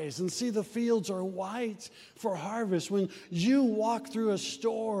eyes and see the fields are white for harvest. When you walk through a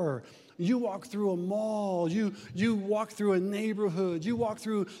store, you walk through a mall, you walk through a neighborhood, you walk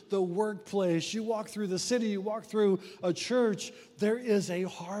through the workplace, you walk through the city, you walk through a church, there is a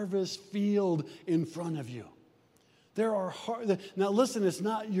harvest field in front of you. Now listen, it's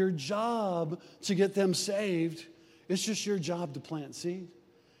not your job to get them saved. It's just your job to plant seed.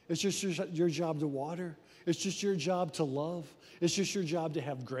 It's just your job to water. It's just your job to love. It's just your job to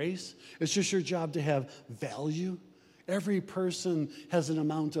have grace. It's just your job to have value. Every person has an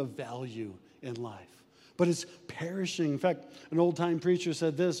amount of value in life, but it's perishing. In fact, an old-time preacher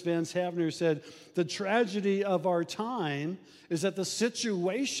said this, Vance Havner said, the tragedy of our time is that the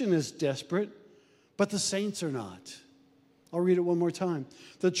situation is desperate, but the saints are not. I'll read it one more time.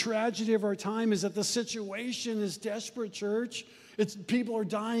 The tragedy of our time is that the situation is desperate, church. People are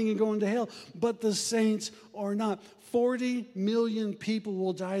dying and going to hell, but the saints are not. 40 million people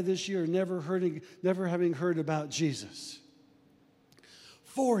will die this year never having heard about Jesus.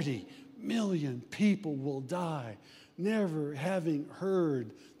 40 million people will die never having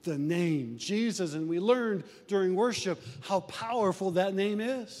heard the name Jesus. And we learned during worship how powerful that name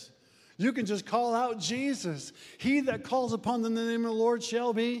is. You can just call out Jesus. He that calls upon the name of the Lord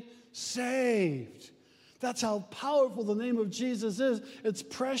shall be saved. That's how powerful the name of Jesus is. It's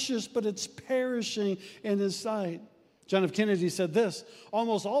precious, but it's perishing in his sight. John F. Kennedy said this,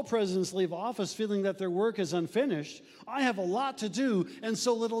 almost all presidents leave office feeling that their work is unfinished. I have a lot to do and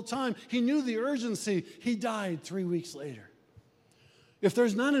so little time. He knew the urgency. He died 3 weeks later. If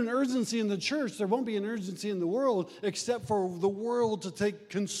there's not an urgency in the church, there won't be an urgency in the world except for the world to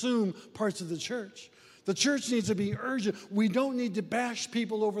consume parts of the church. The church needs to be urgent. We don't need to bash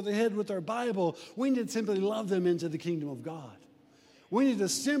people over the head with our Bible. We need to simply love them into the kingdom of God. We need to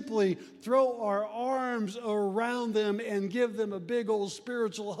simply throw our arms around them and give them a big old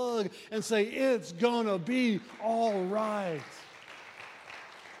spiritual hug and say, it's gonna be all right.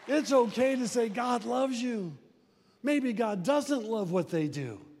 It's okay to say God loves you. Maybe God doesn't love what they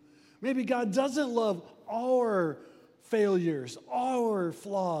do. Maybe God doesn't love our failures, our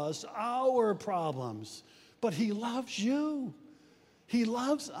flaws, our problems, but he loves you. He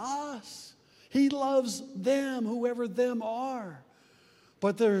loves us. He loves them, whoever them are.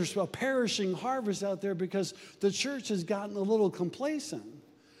 But there's a perishing harvest out there because the church has gotten a little complacent.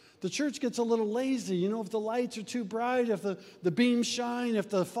 The church gets a little lazy. You know, if the lights are too bright, if the beams shine, if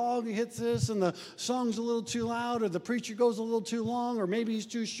the fog hits this and the song's a little too loud, or the preacher goes a little too long, or maybe he's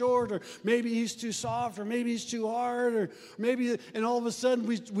too short, or maybe he's too soft, or maybe he's too hard, or maybe, and all of a sudden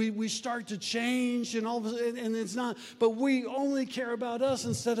we start to change, and and it's not, but we only care about us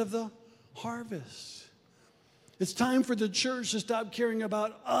instead of the harvest. It's time for the church to stop caring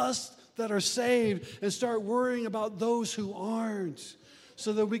about us that are saved and start worrying about those who aren't,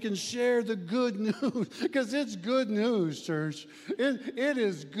 so that we can share the good news. Because it's good news, church. It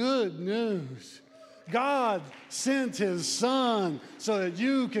is good news. God sent his son so that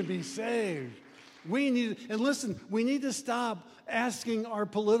you can be saved. We need to stop asking our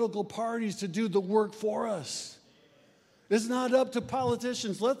political parties to do the work for us. It's not up to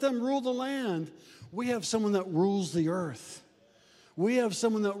politicians. Let them rule the land. We have someone that rules the earth. We have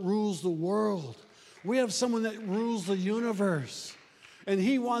someone that rules the world. We have someone that rules the universe. And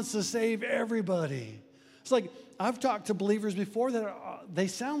he wants to save everybody. It's like, I've talked to believers before that they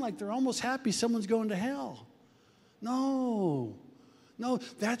sound like they're almost happy someone's going to hell. No,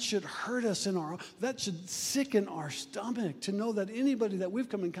 that should hurt us that should sicken our stomach to know that anybody that we've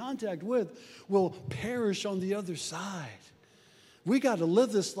come in contact with will perish on the other side. We got to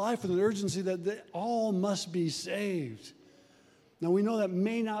live this life with an urgency that they all must be saved. Now, we know that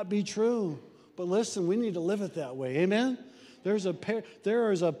may not be true, but listen, we need to live it that way. Amen? There is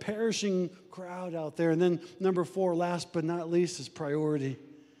a perishing crowd out there. And then number 4, last but not least, is priority.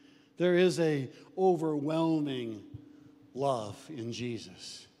 There is a overwhelming love in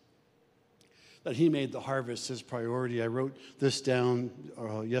Jesus, that he made the harvest his priority. I wrote this down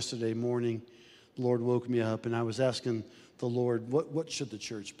yesterday morning. The Lord woke me up, and I was asking the Lord, what should the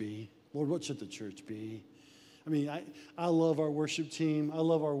church be? Lord, what should the church be? I mean, I love our worship team. I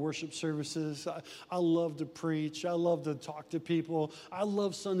love our worship services. I love to preach. I love to talk to people. I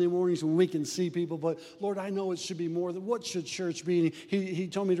love Sunday mornings when we can see people. But, Lord, I know it should be more than what should church be? And he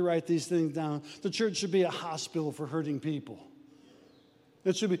told me to write these things down. The church should be a hospital for hurting people.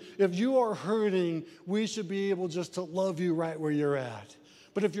 It should be, if you are hurting, we should be able just to love you right where you're at.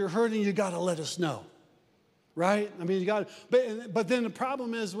 But if you're hurting, you got to let us know. Right? I mean, you got, but then the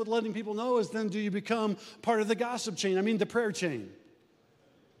problem is with letting people know is then do you become part of the gossip chain? I mean, the prayer chain.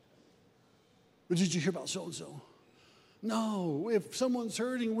 But did you hear about so-and-so? No. If someone's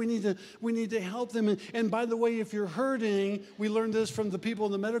hurting, we need to help them. And by the way, if you're hurting, we learned this from the people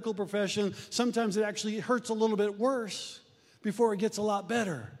in the medical profession, sometimes it actually hurts a little bit worse before it gets a lot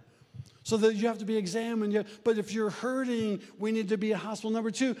better. So that you have to be examined. But if you're hurting, we need to be a hospital. Number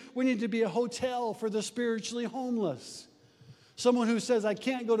 2, we need to be a hotel for the spiritually homeless. Someone who says, I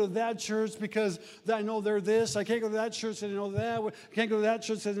can't go to that church because I know they're this. I can't go to that church because I know that. I can't go to that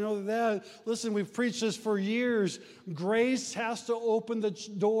church because I know that. Listen, we've preached this for years. Grace has to open the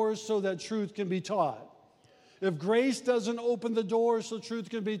doors so that truth can be taught. If grace doesn't open the doors so truth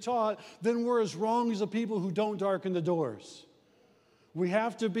can be taught, then we're as wrong as the people who don't darken the doors. We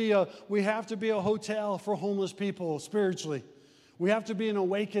have to be a hotel for homeless people spiritually. We have to be an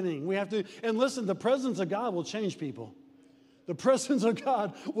awakening. And listen, the presence of God will change people. The presence of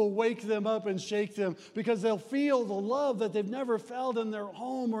God will wake them up and shake them because they'll feel the love that they've never felt in their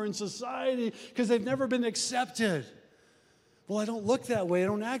home or in society because they've never been accepted. Well, I don't look that way. I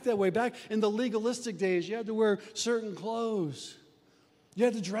don't act that way. Back in the legalistic days, you had to wear certain clothes. You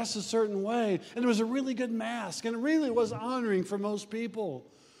had to dress a certain way. And it was a really good mask. And it really was honoring for most people.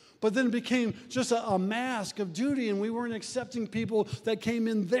 But then it became just a mask of duty. And we weren't accepting people that came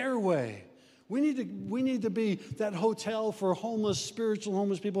in their way. We need to be that hotel for spiritual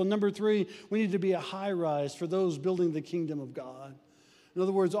homeless people. And number 3, we need to be a high rise for those building the kingdom of God. In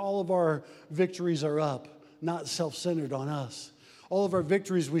other words, all of our victories are up, not self-centered on us. All of our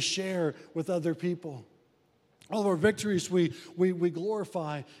victories we share with other people. All of our victories we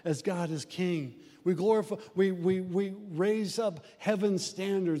glorify as God is King. We raise up heaven's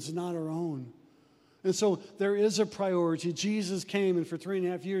standards, not our own. And so there is a priority. Jesus came, and for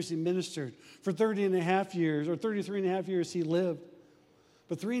 3.5 years he ministered. For 33.5 years he lived.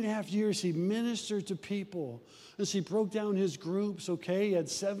 But 3.5 years he ministered to people. As he broke down his groups, okay, he had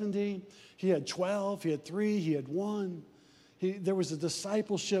 70, he had 12, he had 3, he had 1. There was a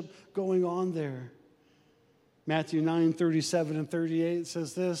discipleship going on there. Matthew 9:37 and 38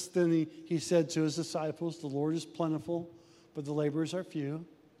 says this, then he said to his disciples, the Lord is plentiful, but the laborers are few.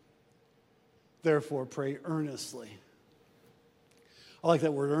 Therefore, pray earnestly. I like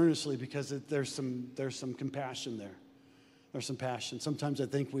that word earnestly because there's some compassion there. There's some passion. Sometimes I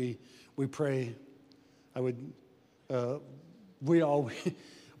think we pray. We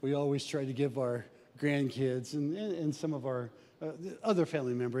always try to give our grandkids and some of our other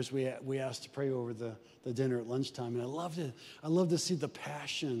family members, we ask to pray over the dinner at lunchtime, and I loved it. I love to see the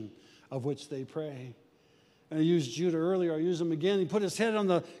passion of which they pray. And I used Judah earlier. I use him again. He put his head on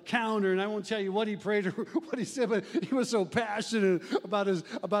the counter, and I won't tell you what he prayed or what he said, but he was so passionate about his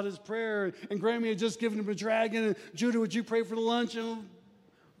prayer. And Grammy had just given him a dragon. And Judah, would you pray for the lunch? And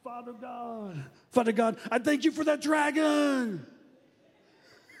Father God, I thank you for that dragon.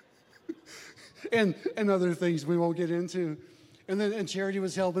 and other things we won't get into. And Charity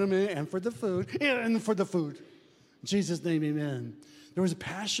was helping him, and for the food, and for the food. In Jesus' name, amen. There was a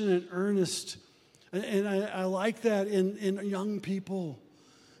passion and earnest, and I like that in young people.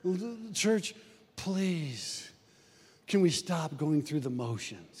 Church, please, can we stop going through the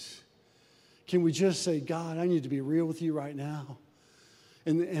motions? Can we just say, God, I need to be real with you right now?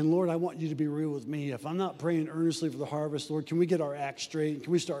 And Lord, I want you to be real with me. If I'm not praying earnestly for the harvest, Lord, can we get our act straight?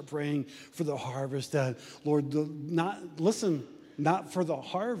 Can we start praying for the harvest that, Lord, not for the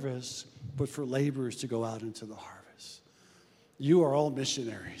harvest, but for laborers to go out into the harvest. You are all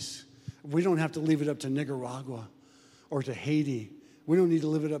missionaries. We don't have to leave it up to Nicaragua or to Haiti. We don't need to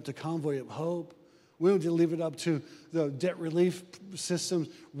leave it up to Convoy of Hope. We don't need to leave it up to the debt relief systems.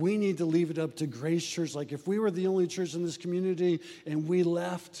 We need to leave it up to Grace Church. Like if we were the only church in this community and we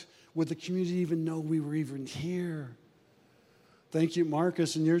left, would the community even know we were even here? Thank you,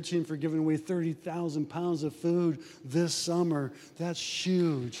 Marcus, and your team for giving away 30,000 pounds of food this summer. That's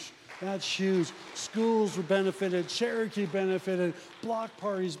huge. That's huge. Schools were benefited. Cherokee benefited. Block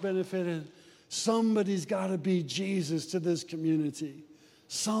parties benefited. Somebody's got to be Jesus to this community.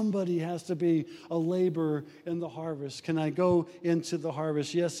 Somebody has to be a laborer in the harvest. Can I go into the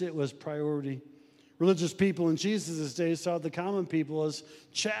harvest? Yes, it was priority. Religious people in Jesus' day saw the common people as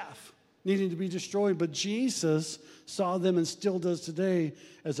chaff, needing to be destroyed. But Jesus saw them, and still does today,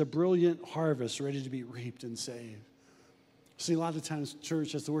 as a brilliant harvest ready to be reaped and saved. See, a lot of times,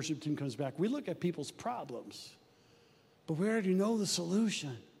 church, as the worship team comes back, we look at people's problems, but we already know the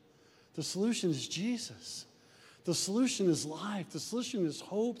solution. The solution is Jesus. The solution is life. The solution is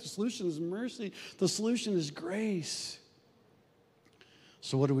hope. The solution is mercy. The solution is grace.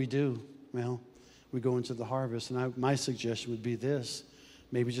 So what do? Well, we go into the harvest, and my suggestion would be this.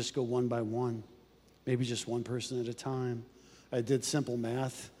 Maybe just go one by one. Maybe just one person at a time. I did simple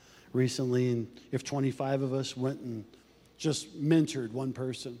math recently, and if 25 of us went and just mentored one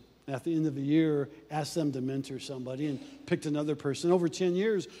person, at the end of the year, asked them to mentor somebody and picked another person. Over 10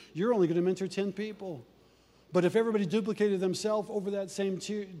 years, you're only going to mentor 10 people. But if everybody duplicated themselves over that same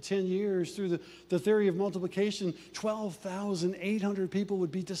 10 years through the theory of multiplication, 12,800 people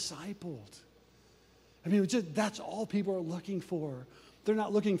would be discipled. I mean, that's all people are looking for. They're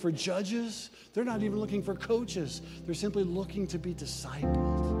not looking for judges. They're not even looking for coaches. They're simply looking to be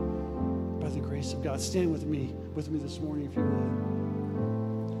discipled by the grace of God. Stand with me this morning, if you would.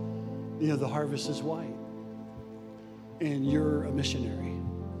 You know, the harvest is white, and you're a missionary.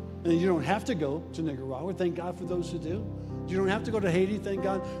 And you don't have to go to Nicaragua. Thank God for those who do. You don't have to go to Haiti. Thank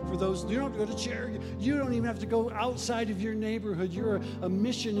God for those. You don't have to go to Cherokee. You don't even have to go outside of your neighborhood. You're a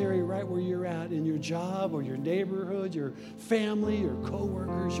missionary right where you're at in your job or your neighborhood, your family, your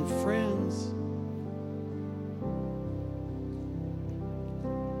coworkers, your friends.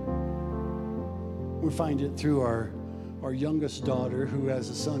 We find it through our youngest daughter, who has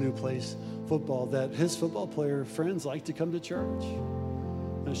a son who plays football, that his football player friends like to come to church.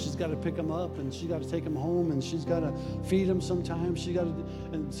 And she's got to pick them up, and she's got to take them home, and she's got to feed them sometimes.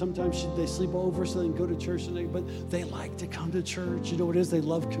 And sometimes they sleep over so they can go to church. But they like to come to church. You know what it is? They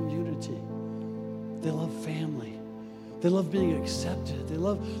love community. They love family. They love being accepted. They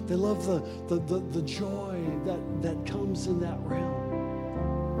love the joy that comes in that realm.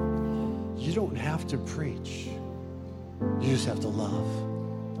 You don't have to preach. You just have to love,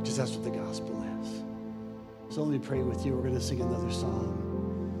 because that's what the gospel is. So let me pray with you. We're going to sing another song.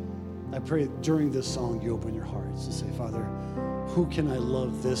 I pray during this song you open your hearts and say, Father, who can I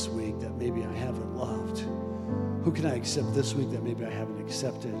love this week that maybe I haven't loved? Who can I accept this week that maybe I haven't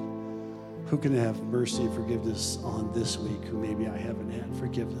accepted? Who can I have mercy and forgiveness on this week who maybe I haven't had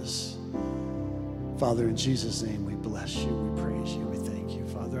forgiveness? Father, in Jesus' name, we bless you, we praise you, we thank you.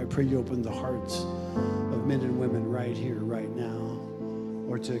 Father, I pray you open the hearts of men and women right here, right now,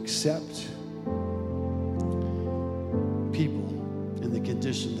 or to accept people in the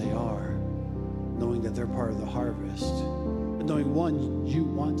condition they are, knowing that they're part of the harvest, and knowing, one, you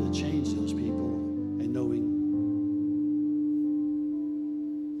want to change those people, and knowing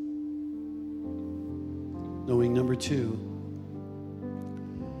number two,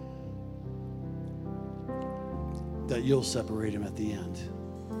 that you'll separate them at the end.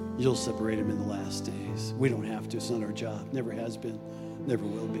 You'll separate them in the last days. We don't have to. It's not our job. Never has been. Never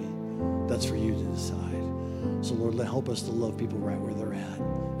will be. That's for you to decide. So, Lord, help us to love people right where they're at.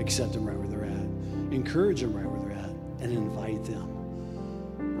 Accept them right where they're at. Encourage them right where they're at. And invite them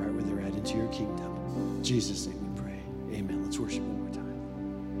right where they're at into your kingdom. In Jesus' name we pray. Amen. Let's worship one more time.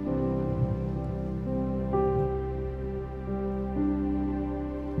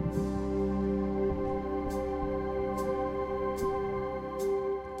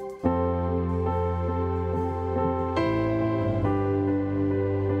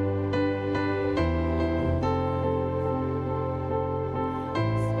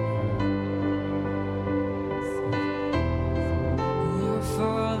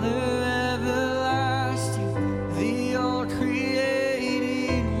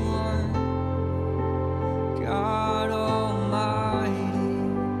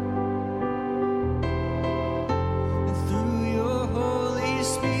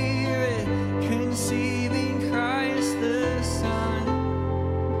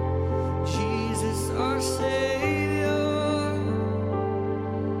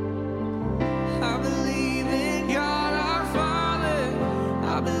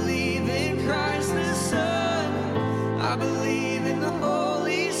 I believe in the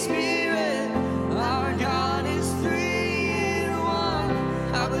Holy Spirit. Our God is three in one.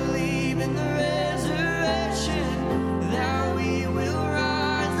 I believe in the resurrection, that we will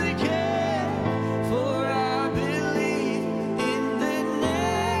rise again. For I believe in the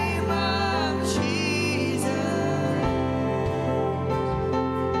name of Jesus.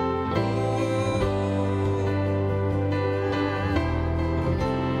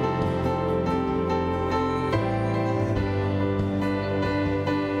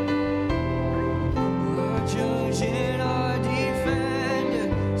 Our judge and our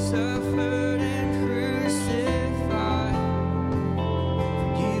defender suffered and crucified.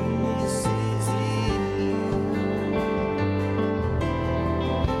 Forgiveness is in you.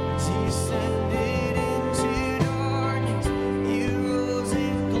 Descended into darkness, you rose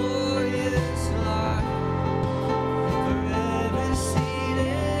in glorious light. Forever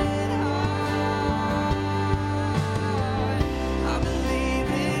seated high. I believe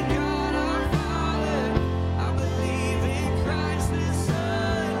in God our Father. I believe in Christ the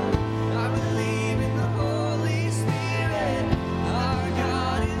Son. I believe in the Holy Spirit. Our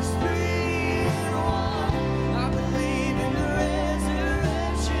God is three in one. I believe in the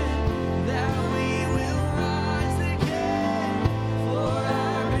resurrection, that we will rise again. For I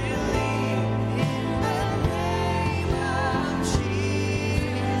believe in the name of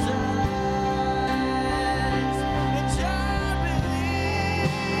Jesus. And I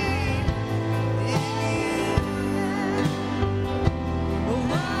believe in you.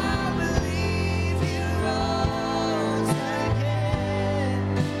 Oh, I believe you rose again.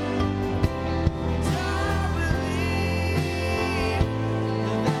 And I believe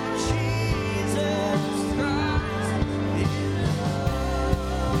that Jesus Christ is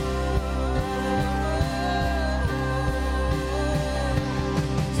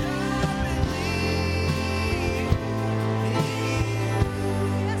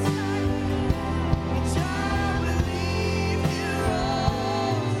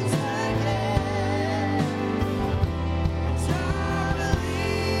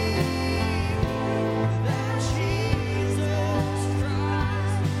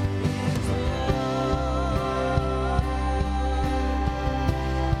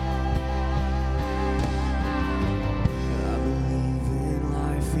I believe in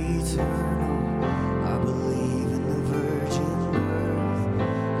life eternal. I believe in the virgin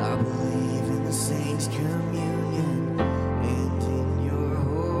birth. I believe in the saints' communion and in your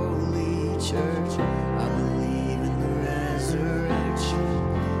holy church. I believe in the resurrection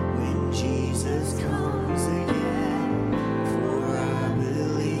when Jesus comes again. For I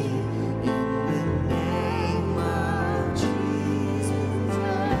believe in the name of Jesus.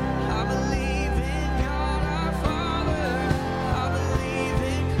 I believe in God our Father. I believe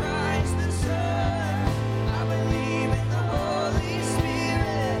in Christ the Son. I believe in the Holy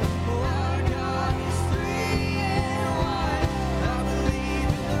Spirit. Our God is three in one. I believe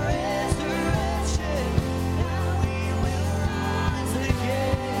in the resurrection, that we will rise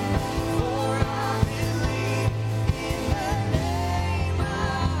again. For I believe in the name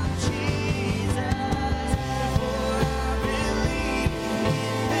of Jesus. For I believe in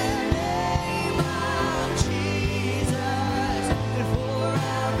the name of Jesus. For I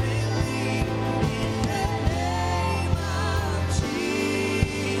believe in the name of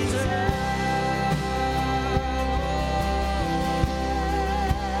Jesus.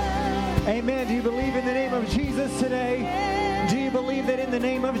 Amen. Do you believe in the name of Jesus today? Do you believe that in the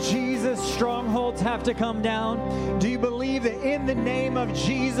name of Jesus, strongholds have to come down? Do you believe that in the name of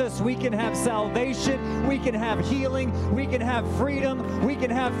Jesus, we can have salvation, we can have healing, we can have freedom, we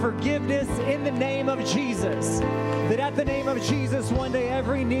can have forgiveness in the name of Jesus? That at the name of Jesus, one day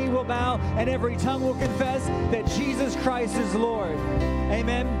every knee will bow and every tongue will confess that Jesus Christ is Lord.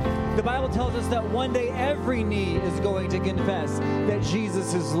 Amen. The Bible tells us that one day every knee is going to confess that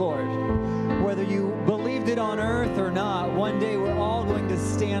Jesus is Lord. Whether you believed it on earth or not, one day we're all going to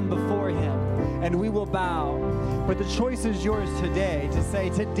stand before Him and we will bow. But the choice is yours today to say,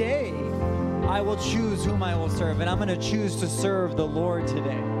 today I will choose whom I will serve, and I'm going to choose to serve the Lord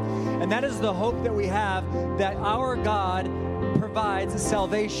today. And that is the hope that we have, that our God provides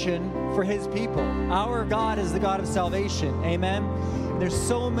salvation for His people. Our God is the God of salvation. Amen. There's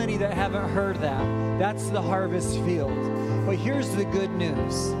so many that haven't heard that. That's the harvest field. But here's the good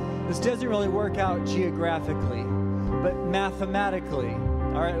news. This doesn't really work out geographically, but mathematically.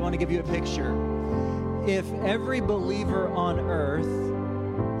 All right, I want to give you a picture. If every believer on earth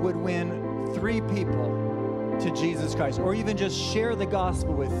would win 3 people to Jesus Christ, or even just share the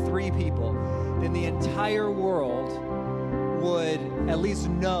gospel with 3 people, then the entire world would at least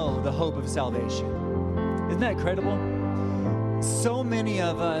know the hope of salvation. Isn't that incredible? So many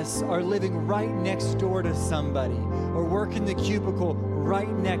of us are living right next door to somebody, or work in the cubicle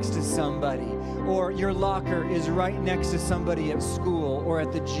right next to somebody, or your locker is right next to somebody at school or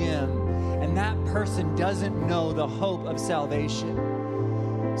at the gym, and that person doesn't know the hope of salvation.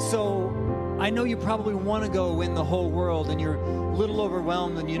 So I know you probably want to go win the whole world, and you're a little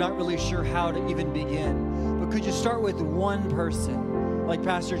overwhelmed and you're not really sure how to even begin. But could you start with one person, like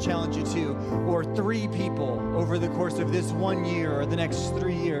Pastor challenged you to, or 3 people over the course of this 1 year or the next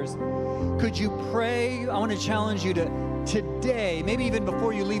 3 years? Could you pray? I want to challenge you to today, maybe even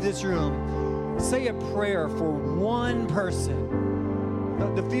before you leave this room, say a prayer for one person.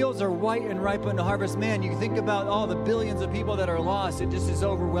 The fields are white and ripe unto harvest. Man, you think about all the billions of people that are lost, it just is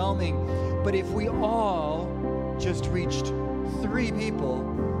overwhelming. But if we all just reached 3 people,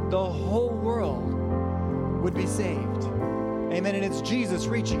 the whole world would be saved. Amen. And it's Jesus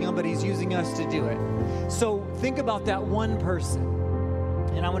reaching them, but he's using us to do it. So think about that one person.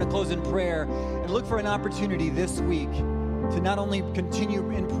 And I want to close in prayer and look for an opportunity this week to not only continue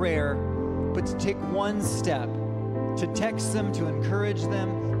in prayer, but to take one step, to text them, to encourage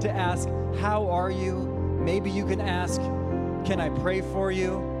them, to ask, how are you? Maybe you can ask, can I pray for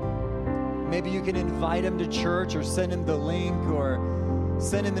you? Maybe you can invite them to church or send them the link or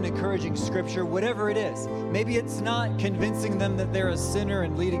send them an encouraging scripture, whatever it is. Maybe it's not convincing them that they're a sinner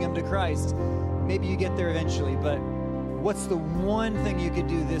and leading them to Christ. Maybe you get there eventually, but what's the one thing you could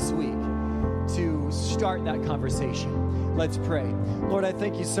do this week to start that conversation? Let's pray. Lord, I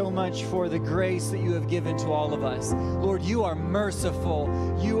thank you so much for the grace that you have given to all of us. Lord, you are merciful.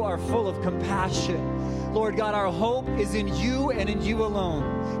 You are full of compassion. Lord God, our hope is in you and in you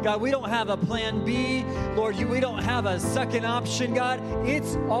alone. God, we don't have a plan B. Lord, we don't have a second option, God.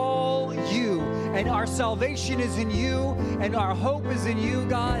 It's all you. And our salvation is in you, and our hope is in you,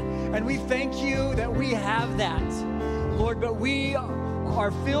 God. And we thank you that we have that. Lord, but we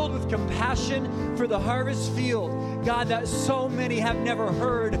are filled with compassion for the harvest field, God, that so many have never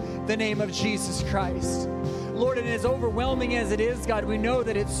heard the name of Jesus Christ. Lord, and as overwhelming as it is, God, we know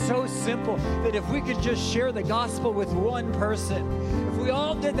that it's so simple that if we could just share the gospel with one person, if we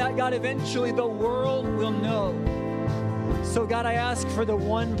all did that, God, eventually the world will know. So, God, I ask for the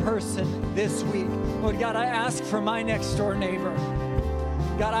one person this week. Lord, God, I ask for my next door neighbor.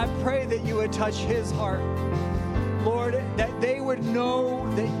 God, I pray that you would touch his heart. Lord, that they would know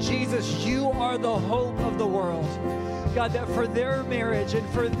that Jesus, you are the hope of the world. God, that for their marriage and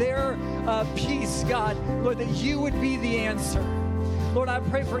for their peace, God, Lord, that you would be the answer. Lord, I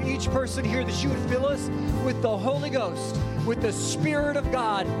pray for each person here that you would fill us with the Holy Ghost, with the Spirit of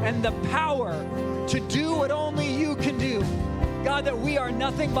God and the power to do what only you can do. God, that we are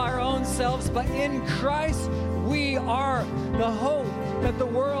nothing by our own selves, but in Christ, we are the hope that the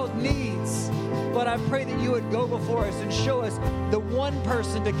world needs. But I pray that you would go before us and show us the one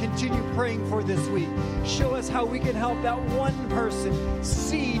person to continue praying for this week. Show us how we can help that one person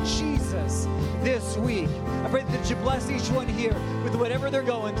see Jesus this week. I pray that you bless each one here with whatever they're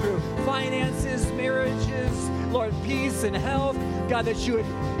going through. Finances, marriages, Lord, peace and health. God, that you would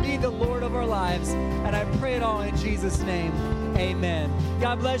be the Lord of our lives. And I pray it all in Jesus' name. Amen.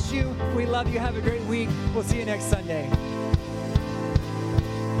 God bless you. We love you. Have a great week. We'll see you next Sunday.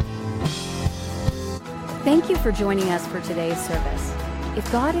 Thank you for joining us for today's service. If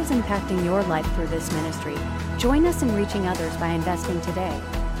God is impacting your life through this ministry, join us in reaching others by investing today.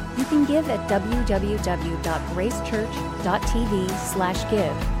 You can give at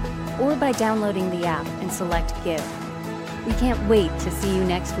www.gracechurch.tv/give or by downloading the app and select Give. We can't wait to see you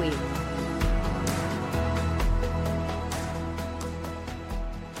next week.